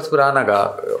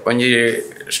puranaga konji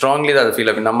strongly that feel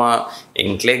of nama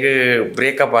inklege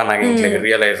break up anaga inklege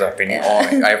realize happen,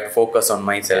 oh, I have to focus on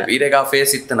myself. Irega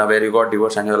face itna where you got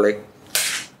divorced and you're like,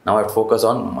 now I have to focus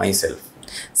on myself.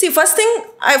 See, first thing,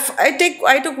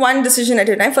 I took one decision at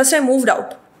a time. First, I moved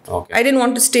out. Okay. I didn't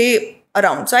want to stay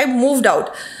around. So I moved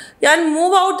out. Yeah, and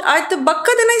move out at the Bakka,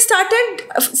 then I started.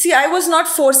 See, I was not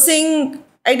forcing.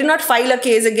 I did not file a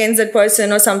case against that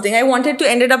person or something. I wanted to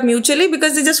end it up mutually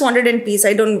because they just wanted in peace.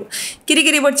 I don't.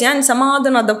 Kiri bachcha and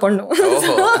samadhanada pannu.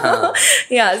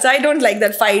 Yeah, so I don't like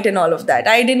that fight and all of that.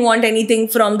 I didn't want anything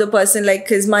from the person, like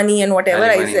his money and whatever.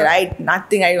 I said,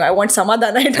 nothing. I want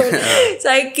samadhana. I don't. So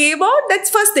I came out.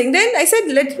 That's first thing. Then I said,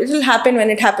 it will happen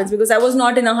when it happens, because I was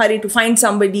not in a hurry to find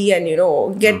somebody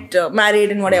and get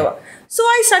married and whatever. So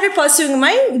I started pursuing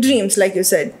my dreams, like you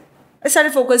said. I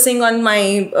started focusing on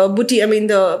my boutique,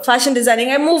 the fashion designing.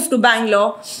 I moved to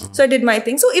Bangalore. So I did my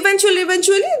thing. So eventually,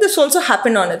 this also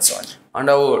happened on its own. And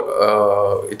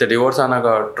the divorce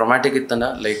anaga traumatic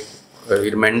ittana, like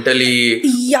mentally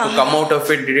to come out of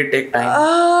it, did it take time?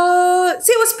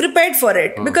 See, I was prepared for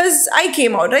it because I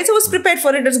came out, right? So I was prepared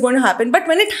for it. It's going to happen. But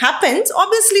when it happens,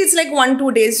 obviously it's like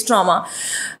 1-2 days trauma.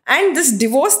 And this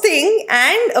divorce thing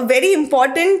and a very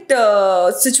important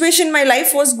situation in my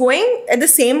life was going at the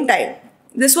same time.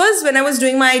 This was when I was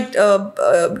doing my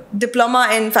diploma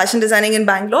in fashion designing in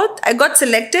Bangalore. I got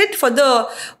selected for the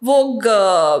Vogue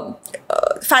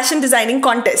fashion designing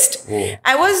contest. Oh.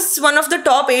 I was one of the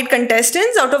top 8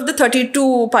 contestants out of the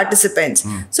 32 participants.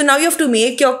 So now you have to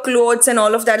make your clothes and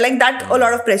all of that. Like that, a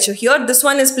lot of pressure. Here, this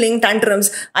one is playing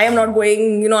tantrums. I am not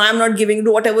going, I'm not giving,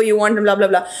 do whatever you want, and blah, blah,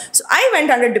 blah. So I went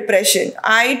under depression.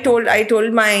 I told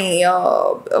my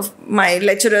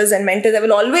lecturers and mentors, I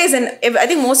will always, and I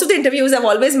think most of the interviews I've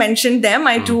always mentioned them,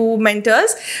 my 2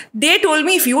 mentors. They told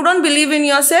me, if you don't believe in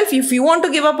yourself, if you want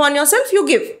to give up on yourself, you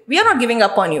give. We are not giving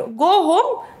up on you. Go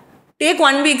home, take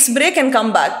 1 week's break and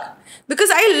come back.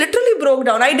 Because I literally broke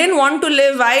down. I didn't want to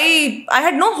live. I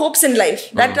had no hopes in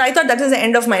life. That I thought that was the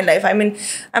end of my life. I'm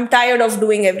tired of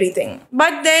doing everything.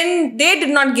 But then they did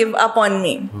not give up on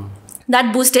me.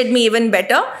 That boosted me even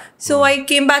better. So I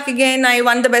came back again. I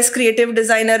won the Best Creative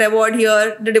Designer award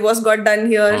here. The divorce got done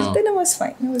here. Then I was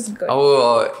fine. It was good. I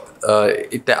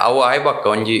bakka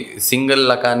onji single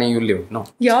lakane you live, no?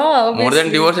 Yeah, obviously. More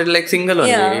than divorce, it's like single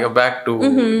only. Yeah. You're back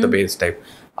to the base type.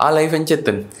 Our life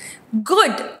enchetan.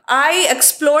 Good. I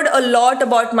explored a lot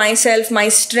about myself, my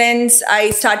strengths. I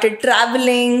started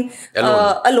traveling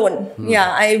alone. Yeah,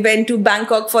 I went to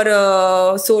Bangkok for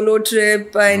a solo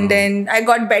trip, and then I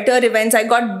got better events. I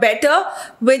got better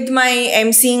with my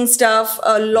Emceeing stuff.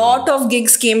 A lot of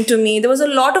gigs came to me. There was a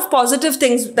lot of positive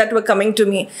things that were coming to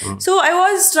me. So I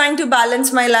was trying to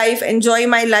balance my life, enjoy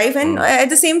my life, and at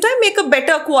the same time make a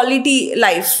better quality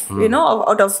life,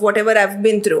 out of whatever I've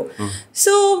been through.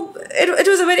 So it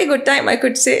was a very good time, I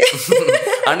could say.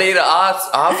 And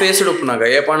ಆ face ಉಡುಪ್ನಾಗ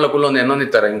ಏ ಪಾಣ್ಲಕುಲ್ಲ ಒಂದು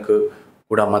ಏನೊಂದಿತ್ತರ ink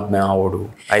ಕೂಡ ಮದ್ಮೆ ಆವೋಡು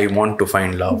I want to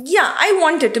find love. Yeah, I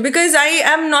want it because I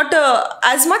am not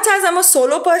as much as I'm a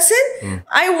solo person.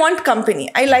 I want company.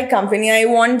 I like company. I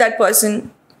want that person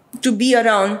to be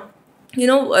around,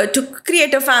 to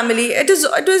create a family. It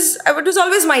was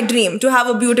always my dream to have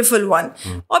a beautiful one.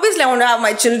 Obviously, I want to have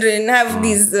my children, have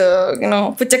these,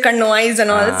 pichakanno eyes and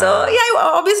all. So, yeah, I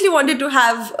obviously wanted to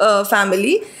have a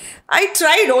family. I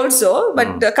tried also, but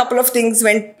a couple of things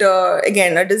went,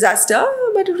 again, a disaster,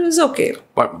 but it was okay.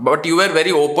 But you were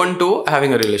very open to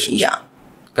having a relationship. Yeah.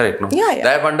 Correct, no? Yeah.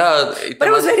 But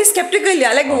I was very skeptical,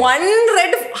 yeah. Like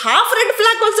half red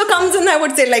flag also comes in, I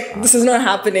would say, like, this is not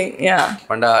happening. Yeah.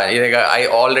 Panda, I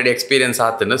already experienced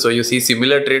that, so you see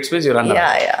similar traits which you run.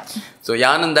 Yeah. So,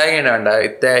 yanandayenda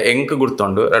itte enku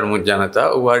gurtondu radu janata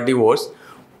who are divorced,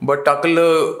 but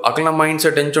akla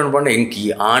mindset enchonu panda enki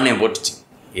aane botchi.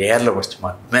 ಏರ್ಲ ಬರ್ಚಿ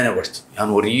ಮದ್ಮೇನೆ ಬರ್ಚಿ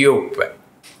ನಾನು ಒರಿಯೇ Uppe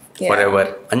forever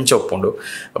anchoppundu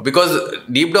because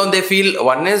deep down they feel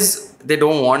one is they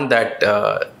don't want that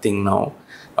thing now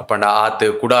apanda aat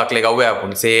kuda like avve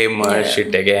apun same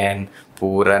shit again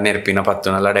pura nerpina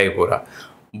pattuna ladai pura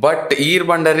but eer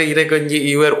bandare irekonji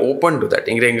you were open to that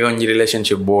inge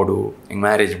relationship bodu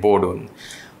marriage bodu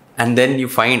and then you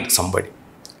find somebody.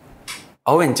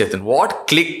 How Emcee, what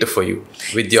clicked for you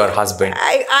with your husband?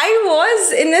 I was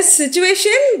in a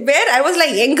situation where I was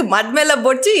like, "Enk madmela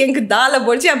borchi, enk dala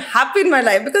borchi. I'm happy in my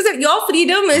life because your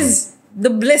freedom is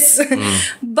the bliss."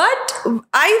 But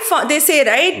they say,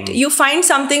 right, you find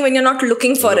something when you're not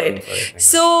looking for it.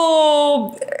 So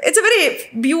it's a very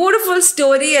beautiful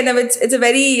story, and it's a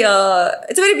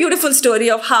very beautiful story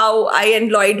of how I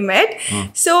and Lloyd met.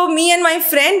 So me and my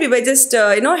friend, we were just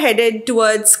headed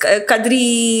towards Kadri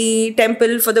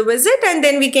temple for the visit, and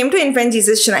then we came to Infant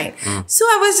Jesus Shrine. So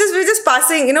we were just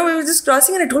passing, we were just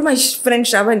crossing, and I told my friend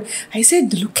Shravan, I said,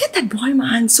 "Look at that boy,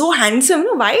 man, so handsome.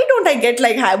 Why don't I get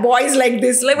like boys like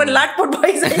this, like what Latpot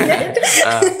boys I get?"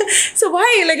 So why,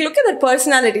 like, look at that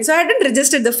personality. So I hadn't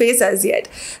registered the face as yet,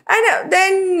 and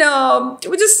then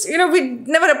we just we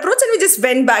never approached, and we just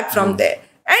went back from there.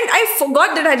 And I forgot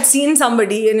that I had seen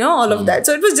somebody, all of that.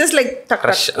 So it was just like tuck,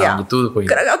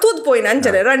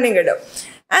 running it up.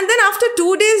 And then after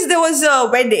 2 days, there was a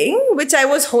wedding which I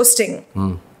was hosting,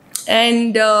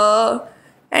 and there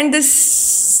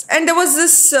was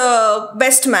this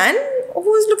best man who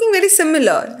was looking very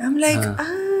similar. I'm like,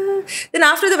 Then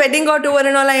after the wedding got over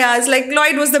and all, I asked, like,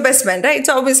 Lloyd was the best man, right?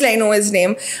 So obviously I know his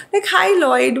name. Like, "Hi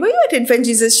Lloyd, were you at Infant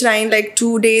Jesus Shrine like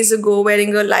 2 days ago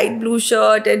wearing a light blue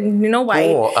shirt and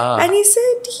white?" And he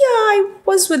said, "Yeah, I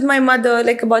was with my mother,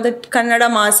 like about the Kannada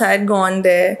Mass I had gone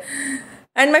there."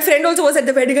 And my friend also was at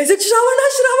the wedding. I said, Shravana,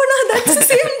 that's the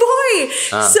same boy."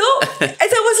 So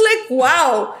as I was like,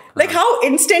 wow, like how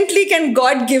instantly can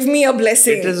God give me a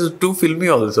blessing? It is too filmy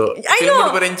also. I know,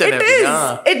 it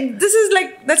is. This is like,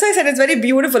 that's why I said it's very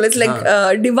beautiful. It's like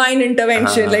divine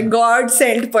intervention, like God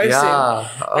sent person.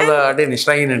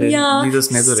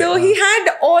 So he had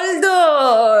all the,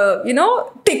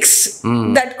 ticks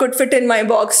that could fit in my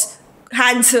box.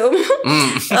 Handsome,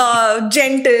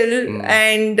 gentle,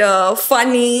 and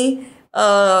funny,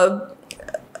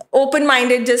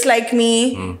 open-minded just like me,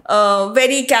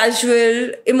 very casual,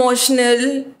 emotional.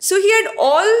 So he had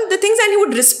all the things, and he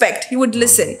would respect, he would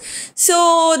listen. So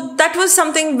that was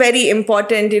something very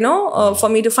important, for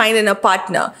me to find in a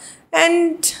partner.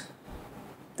 And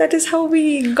that is how we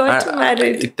got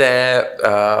married.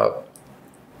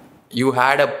 You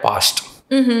had a past,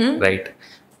 right?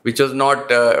 Which was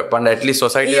not, at least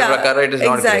society prakara, it is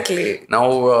not exactly. great. Now,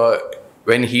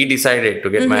 when he decided to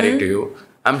get married to you,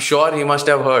 I'm sure he must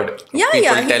have heard people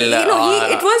tell.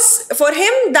 It was for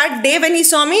him that day when he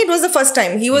saw me. It was the first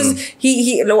time he was.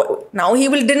 He now he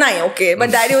will deny. Okay, but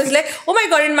Daddy was like, "Oh my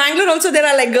God, in Mangalore also there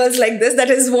are like girls like this."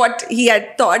 That is what he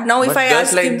had thought. Now if I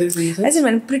ask like him, this, as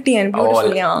in pretty and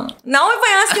beautiful, Now if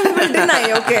I ask him, he will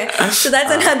deny. Okay, so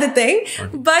that's another thing.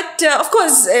 But of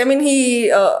course, I mean,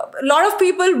 a lot of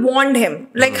people warned him.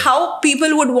 Like how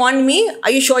people would warn me,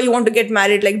 "Are you sure you want to get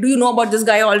married? Like, do you know about this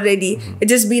guy already?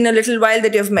 It's just been a little while that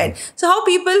you've met." So how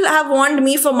people have warned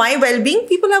me for my well-being,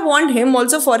 people have warned him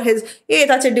also for his, "Hey,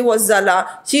 that's a divorce Zala.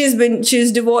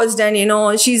 She's divorced,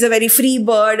 and she's a very free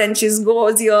bird, and she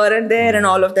goes here and there and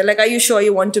all of that. Like, are you sure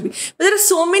you want to be?" But there are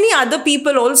so many other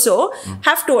people also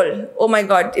have told, "Oh my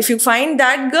God, if you find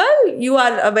that girl, you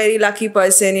are a very lucky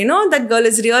person. That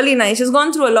girl is really nice. She's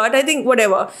gone through a lot." I think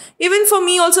whatever. Even for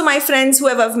me also, my friends,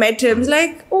 whoever have met him, is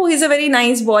like, "Oh, he's a very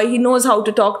nice boy. He knows how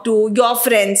to talk to your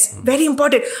friends." Very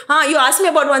important. You asked me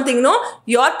about one thing,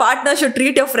 your partner should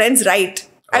treat your friends right.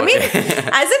 I mean,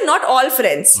 as in not all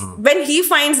friends. When he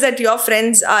finds that your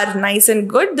friends are nice and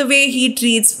good, the way he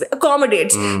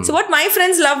accommodates. So what my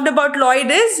friends loved about Lloyd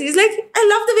is, he's like, I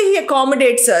love the way he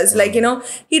accommodates us. Like,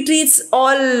 he treats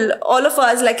all of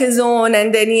us like his own,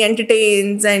 and then he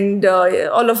entertains and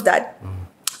all of that.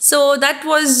 So that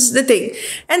was the thing.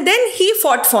 And then he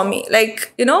fought for me. Like,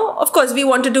 of course, we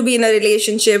wanted to be in a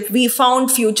relationship. We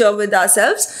found future with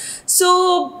ourselves. So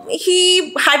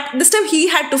this time he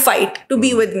had to fight to be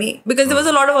with me, because there was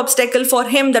a lot of obstacle for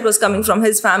him that was coming from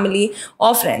his family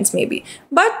or friends maybe.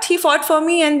 But he fought for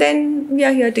me, and then we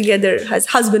are here together as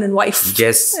husband and wife.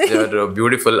 Yes, you're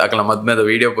beautiful. Akala madmeda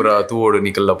video pura tuodu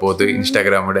nikalla podu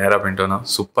Instagram ode Hera Pinto no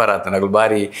super aata nakal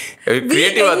bari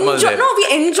creative atmosphere. No, we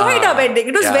enjoyed our wedding.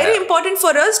 It was very important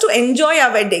for us to enjoy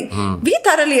our wedding. We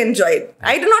thoroughly enjoyed.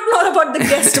 I do not know about the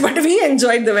guest, but we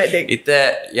enjoyed the wedding. Itte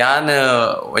yan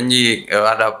onji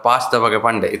ada past ಬಗ್ಗೆ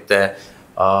ಪಂಡೆ ಇತ್ತೆ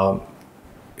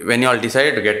when you all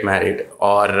decided to get married,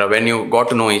 or when you got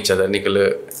to know each other, nikal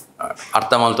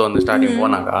ಅರ್ಥ ಮಲ್ತೊಂದು starting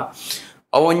ಪೋನಾಗ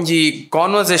ಅವೊಂಜಿ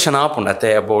conversation ಆಪುಂಡತೆ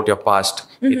about your past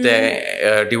ಇತ್ತೆ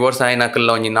divorce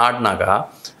ಆಯ್ನಕಲ್ಲ ಒಂಜಿ ನಾಡ್ನಾಗ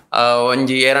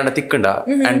ಒಂಜಿ ಏರಂಡ ತಿಕ್ಕಂಡ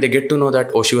and they get to know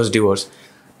that O she was divorce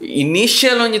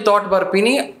initial ಒಂಜಿ thought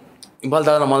ಬರ್ಪಿನಿ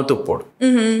ಇಂಬಲ್ದಾದ ಮಲ್ತುಪ್ಪೋಡು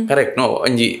correct no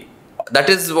ಒಂಜಿ that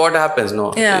is what happens no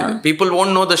people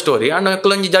won't know the story and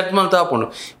aklonji judgment taapundu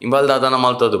imbalda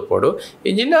maltodu podu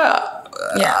injina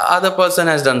other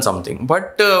person has done something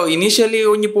but initially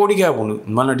onji podige apundu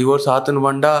mana divorce aatunu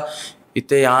banda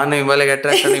itte yaane imbalega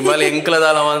attraction imbale enklada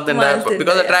maltenda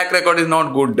because the track record is not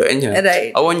good right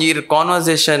avonji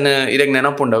conversation ireg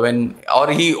nenapunda when or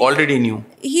he already knew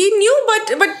but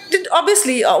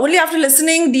obviously only after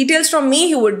listening details from me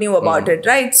he would knew about it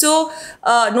right so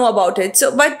know about it so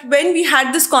but when we had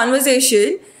this conversation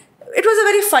it was a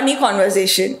very funny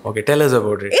conversation. Okay, tell us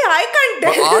about it. Yeah, I can't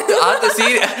tell.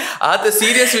 Aata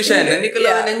serious vishaya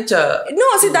nikala nencha. No,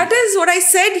 see that is what I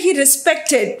said. He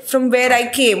respected from where I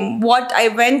came, what I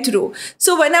went through.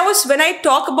 So when I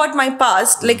talk about my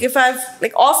past, like if I've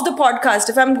like off the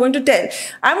podcast, if I'm going to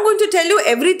tell you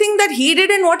everything that he did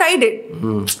and what I did.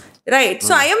 Right.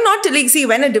 So I am not like, see,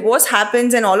 when a divorce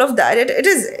happens and all of that, it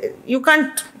is, you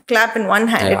can't clap in one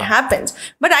hand, it happens.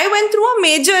 But I went through a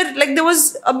major, like there was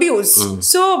abuse.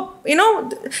 So, you know,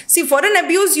 see, for an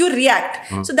abuse, you react.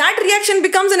 So that reaction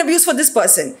becomes an abuse for this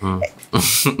person.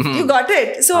 You got it?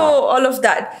 So all of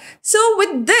that. So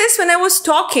with this, when I was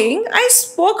talking, I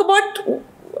spoke about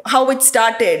how it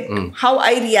started, how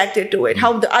I reacted to it,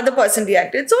 how the other person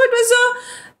reacted. So it was a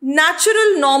natural,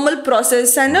 normal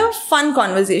process and a fun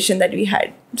conversation that we had.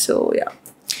 So, yeah.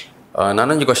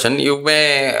 Nanonji question, you may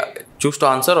choose to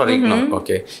answer or ignore.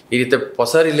 Okay. Idite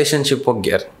ಹೊಸ relationship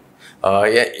ಹೋಗ್ಯಾರ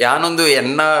ಯಾನೊಂದು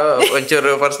ಎನ್ನ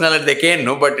ಒಂಚೂರು personal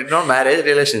ದೇಕೇನು but it not marriage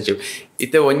relationship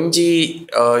ಇತ್ತೆ ಒಂಜಿ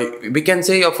we can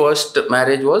say your first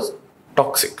marriage was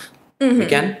toxic we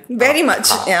can very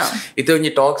much ಇತ್ತೆ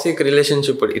ಒಂಜಿ toxic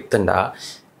relationship ಇತ್ತಂಡ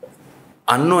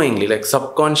annoyingly like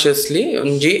subconsciously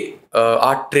ಒಂಜಿ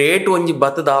ಆ ಟ್ರೇಟ್ ಒಂಜಿ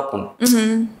ಬತ್ತದಾಪುನು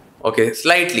ಓಕೆ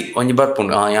ಸ್ಲೈಟ್ಲಿ ಒಂಜಿ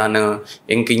ಬರ್ಪುಂಡು ಯಾನ್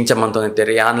ಎಂಕ್ ಇಂಚ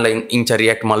ಮಂತೊಂದಿತ್ತೇರೆ ಯಾನ್ಲ ಇಂಚ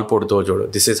react ಮಲ್ಪೋಡು ತೋಜೋಡು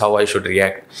this is how I should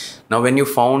react now when you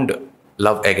found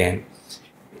love again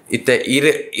ಇತ್ತೆ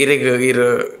ಇರ್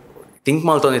ಥಿಂಕ್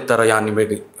ಮಲ್ತೊಂದಿತ್ತಾರ ಯಾನ್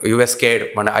U S scared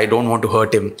but I don't want to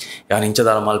hurt him ಯಾನ್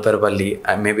ಇಂಚದಾರ ಮಲ್ಪೆರ ಬಲ್ಲಿ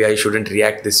may be I shouldn't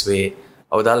react this way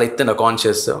ಹೌದಲ್ಲ ಇತ್ತನ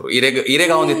conscious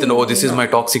ಇರೆಗ ಅವನಿತ್ತನ oh this is my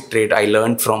toxic trait I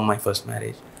learn from my first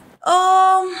marriage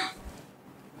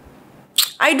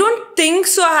I don't think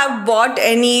so. I have bought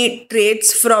any traits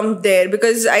from there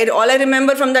because all I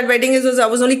remember from that wedding is I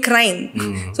was only crying.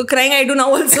 So crying I do now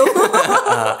also.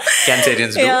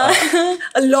 Cancerians do.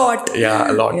 A lot.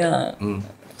 Yeah, a lot.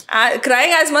 Yeah.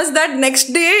 Crying as much that next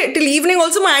day till evening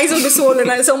also my eyes will be swollen.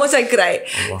 So much I cry.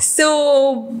 Wow. So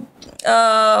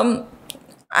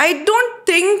I don't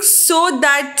think so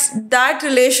that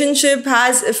relationship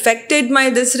has affected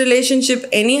this relationship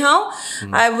anyhow.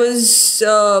 I was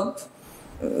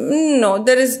no,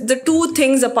 there is the two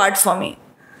things apart for me.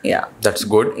 Yeah, that's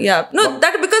good. Yeah, no,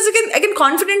 that because I can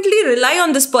confidently rely on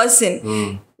this person.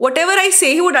 Whatever I say,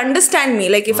 he would understand me.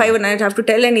 Like if I would not have to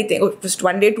tell anything, just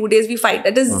 1 day, 2 days we fight.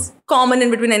 That is common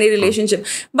in between any relationship.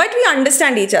 But we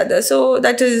understand each other, so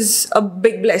that is a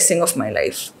big blessing of my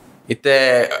life. ಇತ್ತೆ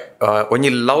ಒಂಜಿ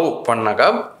love ಪಣ್ಣಾಗ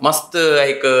ಮಸ್ತ್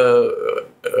like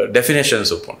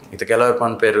definitions ಉಪ್ಪುಂಡು ಇತ್ತೆ ಕೆಲವರು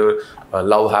ಪನ್ಪೇರು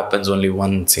love happens only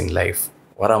once in life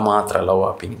ವರ ಮಾತ್ರ love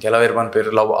ಆಪಿನಿ ಕೆಲವೇರು ಪನ್ಪೇರು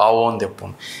love ಆವೊಂದು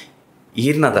ಎಪ್ಪುಂಡು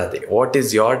ಈರ್ನದಾದೆ what is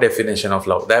your definition of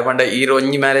love ದಯಪಂಡ ಈರು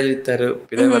ಒಂಜಿ ಮ್ಯಾರೇಜ್ ಇತ್ತಾರೆ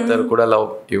ಪಿಲೆ ಬರ್ತಾರೆ ಕೂಡ love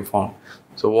you found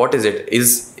so what is it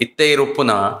ಇತ್ತೆ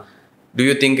ಇರುಪ್ಪುನ do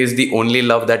you think is the only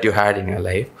love that you had in your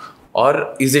life or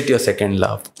is it your second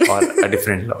love or a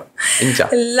different love? Incha.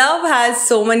 Love has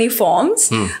so many forms.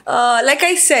 Like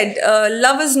I said,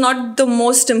 love is not the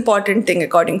most important thing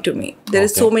according to me. There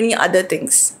is so many other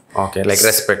things. Okay, like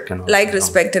respect and all. Like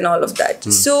respect and all of that.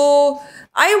 So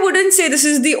I wouldn't say this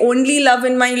is the only love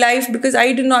in my life because I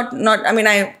do not I mean,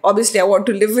 I want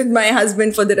to live with my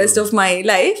husband for the rest of my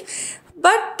life.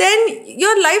 But then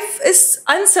your life is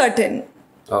uncertain.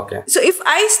 Okay. So if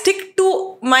I stick to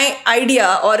my idea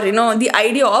or, you know, the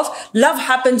idea of love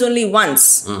happens only once,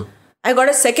 I got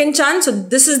a second chance, so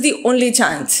this is the only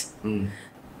chance.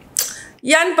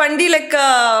 Yan Pandi, like,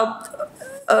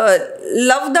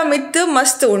 love the myth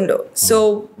mast undo. So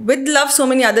with love, so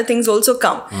many other things also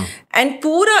come. And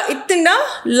pura ittinda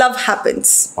love happens.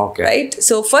 Okay. Right?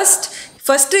 So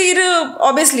first year,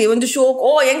 obviously, when the show,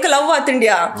 oh, yenka love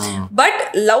atindia. But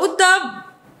love the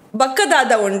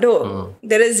Bakkadada undu.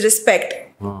 There is respect.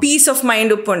 Peace of mind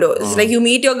uppundu. It's like you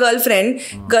meet your girlfriend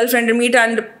meet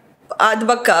and ad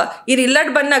bakka. Ir illad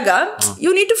bannaga,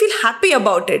 you need to feel happy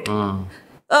about it.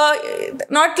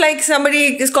 not like somebody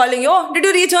is calling you, oh, did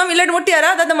you reach home? Illad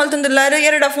muttiyara dada maltundullar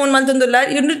erada phone maltundullar.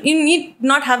 You need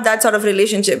not have that sort of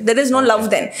relationship. There is no love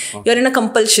then. You're in a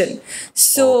compulsion.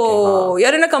 So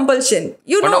you're in a compulsion.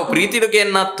 You know ಪ್ರೀತಿ ಗೆ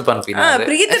ಏನತ್ತು ಪನ್ಪಿನ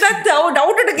ಪ್ರೀತಿ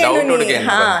doubt again.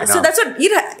 So that's what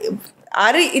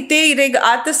Ari ite ireg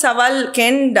at sawal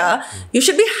kenda, you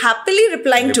should be happily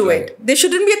replying to it. There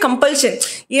shouldn't be a compulsion.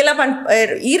 Yela pan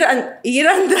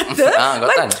irandat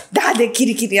but dade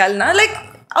kiri alna like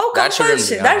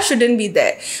compulsion that shouldn't be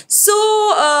there. So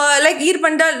like ir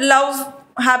panda love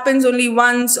happens only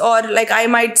once, or like I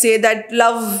might say that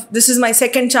love, this is my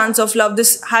second chance of love,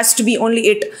 this has to be only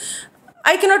it.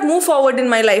 I cannot move forward in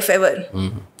my life ever.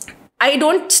 I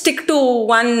don't stick to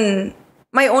one.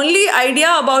 My only idea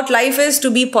about life is to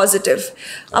be positive.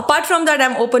 Apart from that,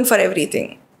 I'm open for everything.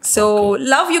 So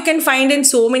love you can find in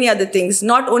so many other things,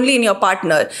 not only in your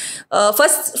partner.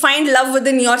 First, find love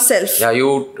within yourself. Yeah, you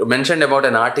mentioned about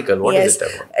an article. What is it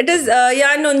about? It is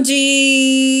nonji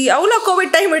avula COVID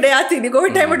time ide atindi.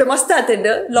 COVID time ide mast atinde.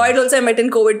 Lloyd also I met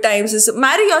in COVID times. So,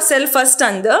 marry yourself first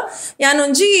and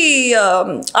nonji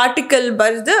article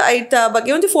barde aita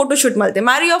ಬಗ್ಗೆ ಒಂದು photo shoot ಮಾಡಿದೆ.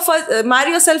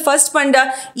 marry yourself first panda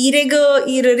ireg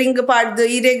ring paadde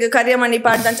ireg karyamani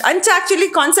paadde anch actually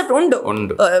concept undu.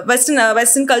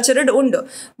 Western culture undu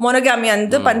monogamy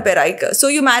and panperaik. So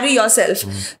you marry yourself.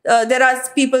 There are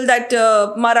people that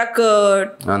marak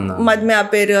madme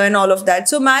appear and all of that.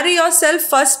 So marry yourself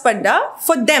first panda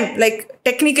for them. Like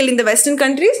technically in the Western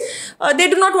countries they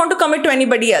do not want to commit to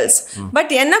anybody else. But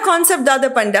enna concept dada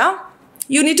panda,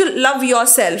 you need to love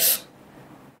yourself.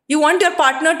 You want your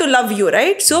partner to love you,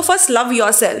 right? So first love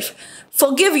yourself,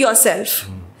 forgive yourself.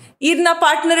 Irna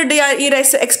partner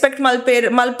expect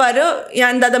malpar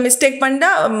yanda mistake panda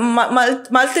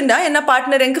maltinda enna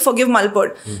partner enka forgive malpod.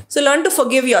 So learn to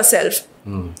forgive yourself.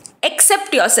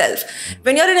 Accept yourself.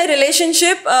 When you're in a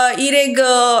relationship ireg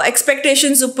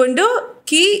expectations uppundu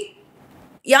ki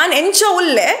yan encha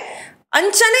ulle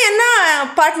anchane enna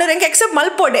partner enka accept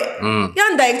malpode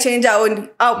yan da exchange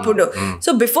avpudu. So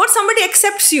before somebody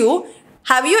accepts you,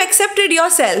 have you accepted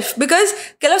yourself? Because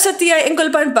kelav satya enkol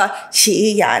panpa she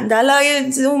yandala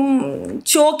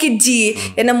choke ijji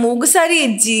enna moogu sari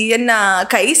ijji enna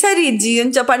kai sari ijji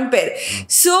encha panper.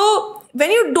 So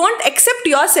when you don't accept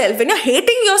yourself, when you're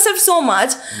hating yourself so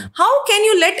much, how can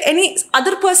you let any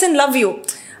other person love you?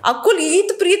 Akul eat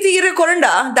preeti ire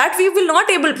koranda that we will not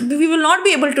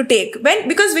be able to take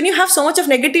because when you have so much of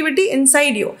negativity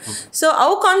inside you. So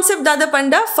our concept dada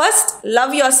panda, first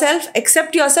love yourself,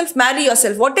 accept yourself, marry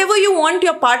yourself. Whatever you want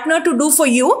your partner to do for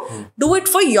you, do it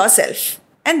for yourself,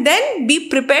 and then be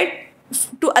prepared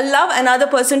to allow another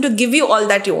person to give you all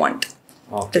that you want.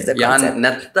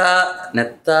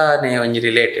 netta ne onji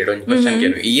related onji question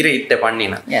kelu ire itte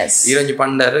pannina ire onji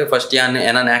pandare first yan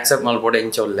enana accept malpode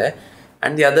encholle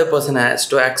and the other person has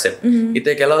to accept.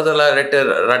 Ite kelavadala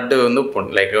raddu undu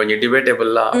like onji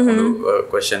debatable la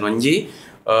question onji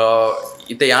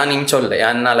ite yan incholle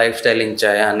yanna lifestyle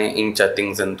incha yan incha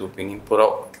things antu pini pura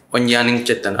onji yan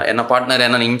inchettana enna partner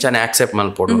enna incha accept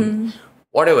malpodu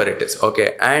whatever it is.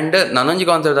 Okay, and nanonji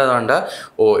concept adanda,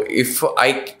 if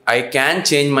I can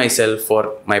change myself for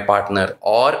my partner,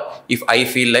 or if I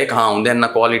feel like then na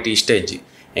quality stage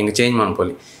enga change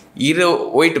manpoli iru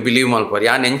wait believe malpori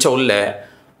yan encha ulle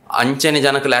anchene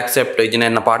janakal accept ijine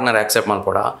na partner accept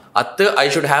malpoda at I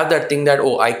should have that thing that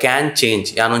I can change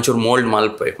yan onchur mold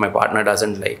malp if my partner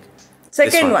doesn't like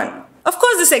second one. Of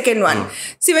course the second one.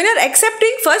 See, when you're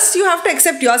accepting, first you have to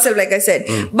accept yourself, like I said.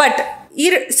 But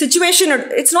situation,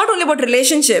 it's not only about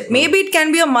relationship. Maybe it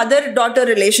can be a mother-daughter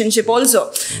relationship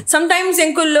also. Sometimes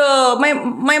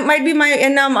might be my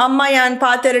amma yan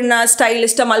pater na style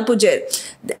ista malpujer.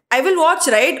 I will watch,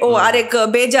 right? Arek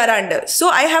bejarand. So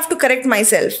I have to correct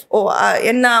myself.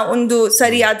 Enna undu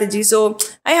sari atiji. So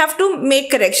I have to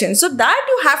make corrections. So that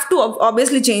you have to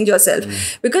obviously change yourself.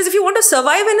 Because if you want to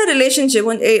survive in a relationship,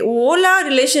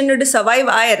 relation to survive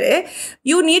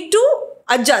you need to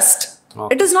adjust.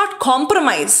 It is not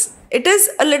compromise. It is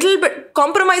a little bit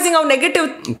compromising our negative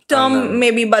term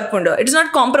maybe barpunda. It is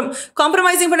not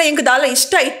compromising panda enka dala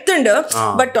ishta ittunda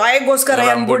but I goskara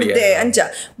yan budde ancha.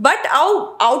 But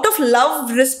out of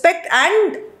love, respect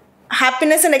and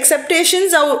happiness and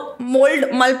acceptations our mold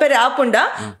malpere apunda.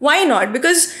 Why not?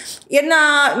 Because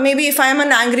maybe if I am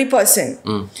an angry person,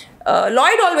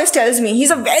 Lloyd always tells me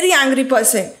he's a very angry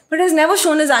person but has never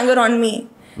shown his anger on me.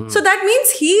 So that means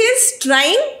he is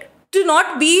trying to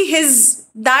not be his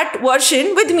that version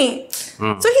with me.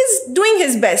 So he's doing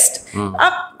his best.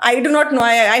 I do not know.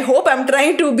 I hope I'm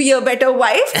trying to be a better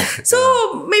wife. So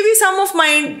maybe some of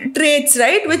my traits,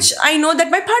 right, which I know that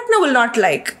my partner will not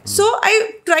like. So I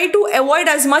try to avoid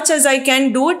as much as I can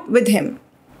do it with him.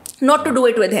 Not to do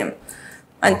it with him.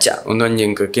 Ancha. ಒಂದೊಂದು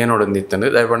ಇಂಕ ಕೇನೋಡೊಂದಿತ್ತಂದು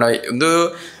ದಯಪಂಡ ಒಂದು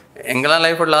ಎಂಗಲ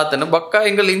life ಆತನ ಬಕ್ಕ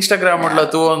angle Instagram ಅಡ್ಲ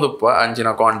ತೂವೊಂದುಪ್ಪ ಅಂಚಿನ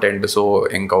content so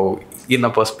ಎಂಕವು ಇನ್ನ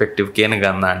perspective ಕೇನಗ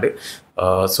ಅಂದಾಂಡ್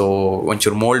so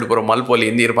ಒಂಚೂರು mould ಪುರ ಮಲ್ಪೊಲಿ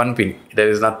ಇಂದಿರ್ ಪನ್ಪಿನಿ there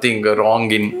is nothing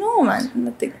wrong in No man,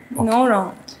 nothing. No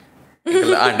wrong.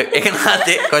 And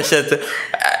ಏನಾತೆ questions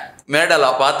ಮೇಡಲ್ಲ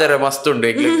ಪಾತೆರೆ ಮಸ್ತ್ ಉಂಡು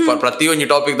ಎಂಕ್ಲೆ ಪ್ರತಿಯೊಂದು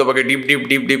ಟಾಪಿಕ್ ಬಗ್ಗೆ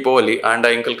ಡೀಪ್ ಹೋಲಿ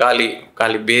ಅಂಡ್ ಎಂಕಲ್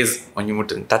ಖಾಲಿ ಬೇಸ್ ಒಂಜಿ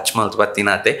ಮುಟ್ಟ ಟಚ್ ಮಲ್ತ್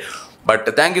ಬತ್ತಿನಾತೆ. But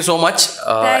thank you so much.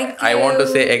 I want to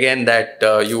say again that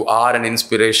you are an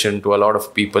inspiration to a lot of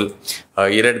people.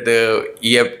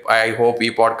 I hope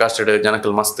ee podcast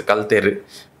janakal mast kalteru,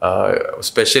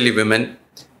 especially women.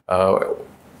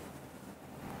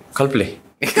 Kalple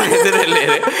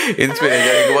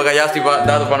inspiration ivaga ಜಾಸ್ತಿ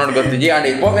ದಾದ ಪನೋಡ್ ಗೊತ್ತಿಜಿ and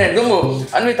ಇಪ್ಪೊಮೆನೆ ದುಂಬು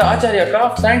ಅನ್ವಿತಾ ಆಚಾರ್ಯ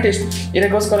craft scientist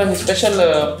ಇದಕ್ಕೋಸ್ಕರ special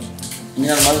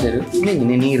ನೀನು ಮಾಡಿದ್ರು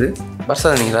ನೀರು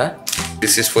ಬರ್ಸದ ನೀರ.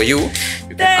 This is for you.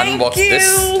 You can unbox this.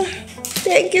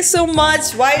 Thank you so much.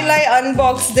 While I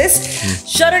unbox this,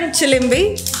 Sharan Chilimbi,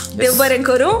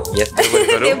 Devarekuru. Yes,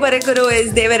 Devarekuru is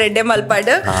Devaredde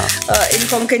Malpadu in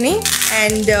Konkani.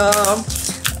 And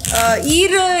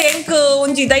ಈರ್ ಎಂಕ್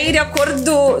ಒಂಜಿ ಧೈರ್ಯ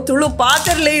ಕೊರ್ದು ತುಳು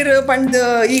ಪಾತ್ರಲೆ ಇರು ಪಂಡ್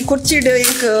ಈ ಕುರ್ಚಿಡ್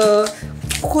ಎಂಕ್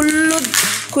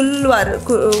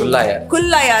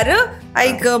ಕುಲ್ಲಾಯಾರು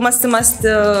ಐಕ್ ಮಸ್ತ್ ಮಸ್ತ್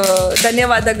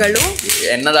ಧನ್ಯವಾದಗಳು.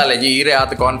 ಎನ್ನದಾಲೆಜಿ ಈರೇ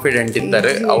ಆತ ಕಾನ್ಫಿಡೆಂಟ್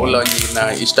ಇದ್ದಾರೆ ಅವಳ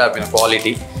ಇಷ್ಟ ಆಪಿನ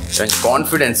ಕ್ವಾಲಿಟಿ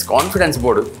ಕಾನ್ಫಿಡೆನ್ಸ್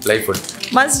ಬೋರ್ಡು ಲೈಫ್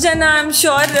ಮಸ್ತ್ ಜನ ಐ ಆಮ್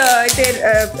ಶೋರ್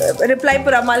ರಿಪ್ಲೈ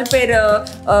ಪುರ ಮಲ್ಪೇರ್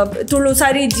ತುಳು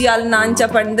ಸರಿ ಜಿ ಅಲ್ನ ಅಂಚ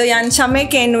ಪಂಡ್ ಯಾನ್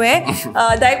ಕ್ಷಮೆಕೇನ್ವೆ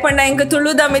ದಾಯಕ್ ಪಂಡ ಎಂಕ್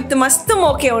ತುಳುದ ಮಿತ್ ಮಸ್ತ್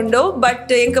ಮೋಕೆ ಉಂಡು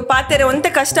ಬಟ್ ಎಂಕ್ ಪಾತೆರೆ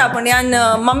ಒಂತೆ ಕಷ್ಟ ಆಪಂಡ್ ಯಾನ್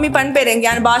ಮಮ್ಮಿ ಪನ್ಪೇರ್ ಎಂಕ್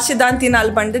ಯಾನ್ ಭಾಷೆ ದಾಂತಿನ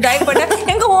ಅಲ್ ಪಂಡ್ ದಾಯಕ್ ಪಂಡ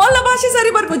ಎಂಕ್ ಓಲ ಭಾಷೆ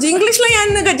ಸರಿ ಬರ್ಪುಜಿ ಇಂಗ್ಲಿಷ್ ಲ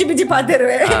ಯಾನ್ ಗಜ್ಜಿ ಬಿಜ್ಜಿ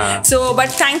ಪಾತೆರ್ವೆ. So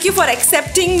but thank you for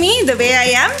accepting me the way I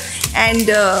am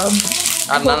and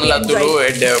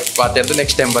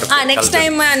next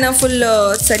time ನಾನು ಫುಲ್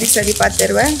ಸರಿ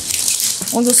ಪಾತಿರುವೆ.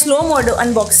 ಒಂದು ಸ್ಲೋ ಮೋಡ್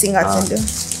ಅನ್ಬಾಕ್ಸಿಂಗ್ ಆಗ್ತದೆ.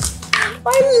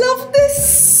 I love this.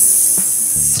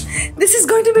 This is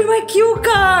going to be my cue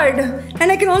card and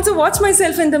I can also watch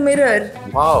myself in the mirror.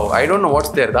 Wow, I don't know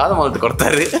what's there. ದಾದ ಮಲ್ತು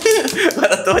ಕೊಡ್ತಾರೆ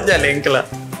ತೋಜಾಲೆ ಎಂಕಲ.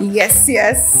 Yes.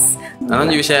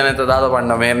 ನನೊಂದು ವಿಷಯ ಏನಂತ ದಾದ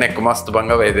ಪಂಡ ಮೇರ್ನೆಕ್ ಮಸ್ತ್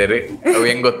ಬಂಗ ಬೈದೇರಿ ಅವು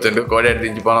ಹೆಂಗ್ ಗೊತ್ತುಂಡು coded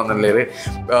ದಿಂಜಿ ಪನೊಂದಲ್ಲೇರಿ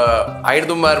ಐಡ್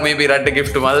ದುಂಬಾರ್ may be ರಡ್ಡೆ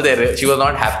gift ಮಲ್ದೇರಿ she was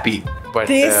not happy. But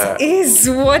this is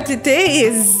what it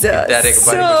is.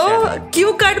 So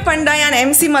cue card panda yan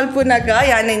Emcee malpunaga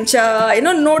yan incha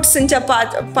notes incha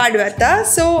padvata,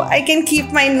 so I can keep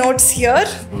my notes here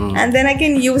and then I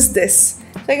can use this,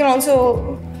 so I can also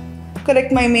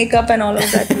correct my makeup and all of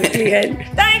that quickly. And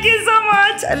thank you so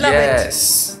much, I love it. Yes.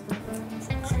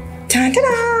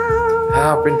 Ta-da!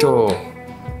 Hera Pinto.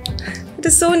 It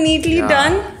is so neatly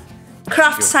done.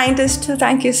 Craft scientist,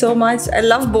 thank you so much. I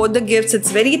love both the gifts.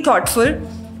 It's very thoughtful.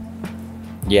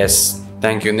 Yes,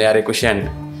 thank you. Neyare cushion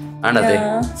anade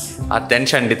aa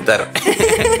tension dittar.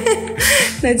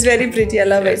 It's very pretty. I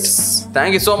love it.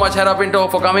 Thank you so much, Hera Pinto,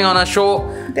 for coming on our show.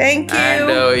 Thank you.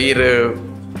 And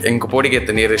ಎಂಕ್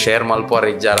ಪೋಡಿಗೆತ್ತು ನೀರು share ಮಲ್ಪೋರ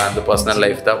ಇಜ್ಜಾರ ಅಂತ personal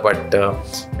life the but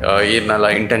ಈರ್ನಲ್ಲ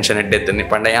intention ಎಡ್ಡೆತ್ತು ನೀ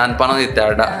ಪಂಡ ಯಾನ್ ಪನೊಂದಿತ್ತೆ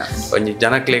ಆಡ ಒಂಜಿ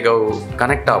ಜನಕ್ಲಿಗೆ ಅವು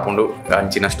connect ಆಪುಂಡು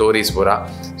ಅಂಚಿನ ಸ್ಟೋರೀಸ್ ಪೂರ.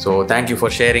 So thank you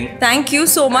for sharing. Thank you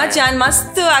so much. And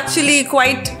must actually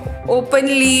quite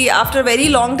openly after a very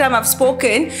long time I've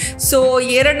spoken. So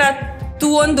yerana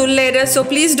tuondullere, so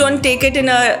please don't take it in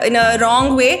a wrong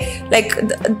way, like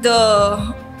the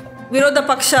Virodha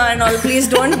Paksha and all, please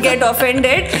don't get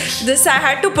offended. This I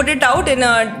had to put it out in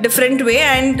a different way,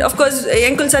 and of course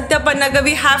Uncle Satyapannaga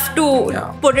we have to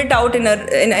put it out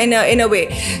in a way.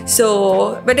 So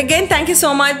but again, thank you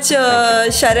so much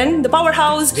Sharan, the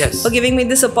Powerhouse, for giving me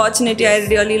this opportunity. I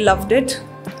really loved it.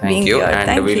 Thank you. Here.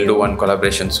 And we'll do one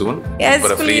collaboration soon. Yes,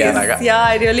 for a please. Free Anaga.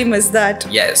 Yeah, I really miss that.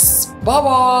 Yes. Bye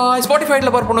bye. Spotify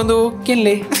la barpondu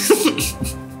kinle.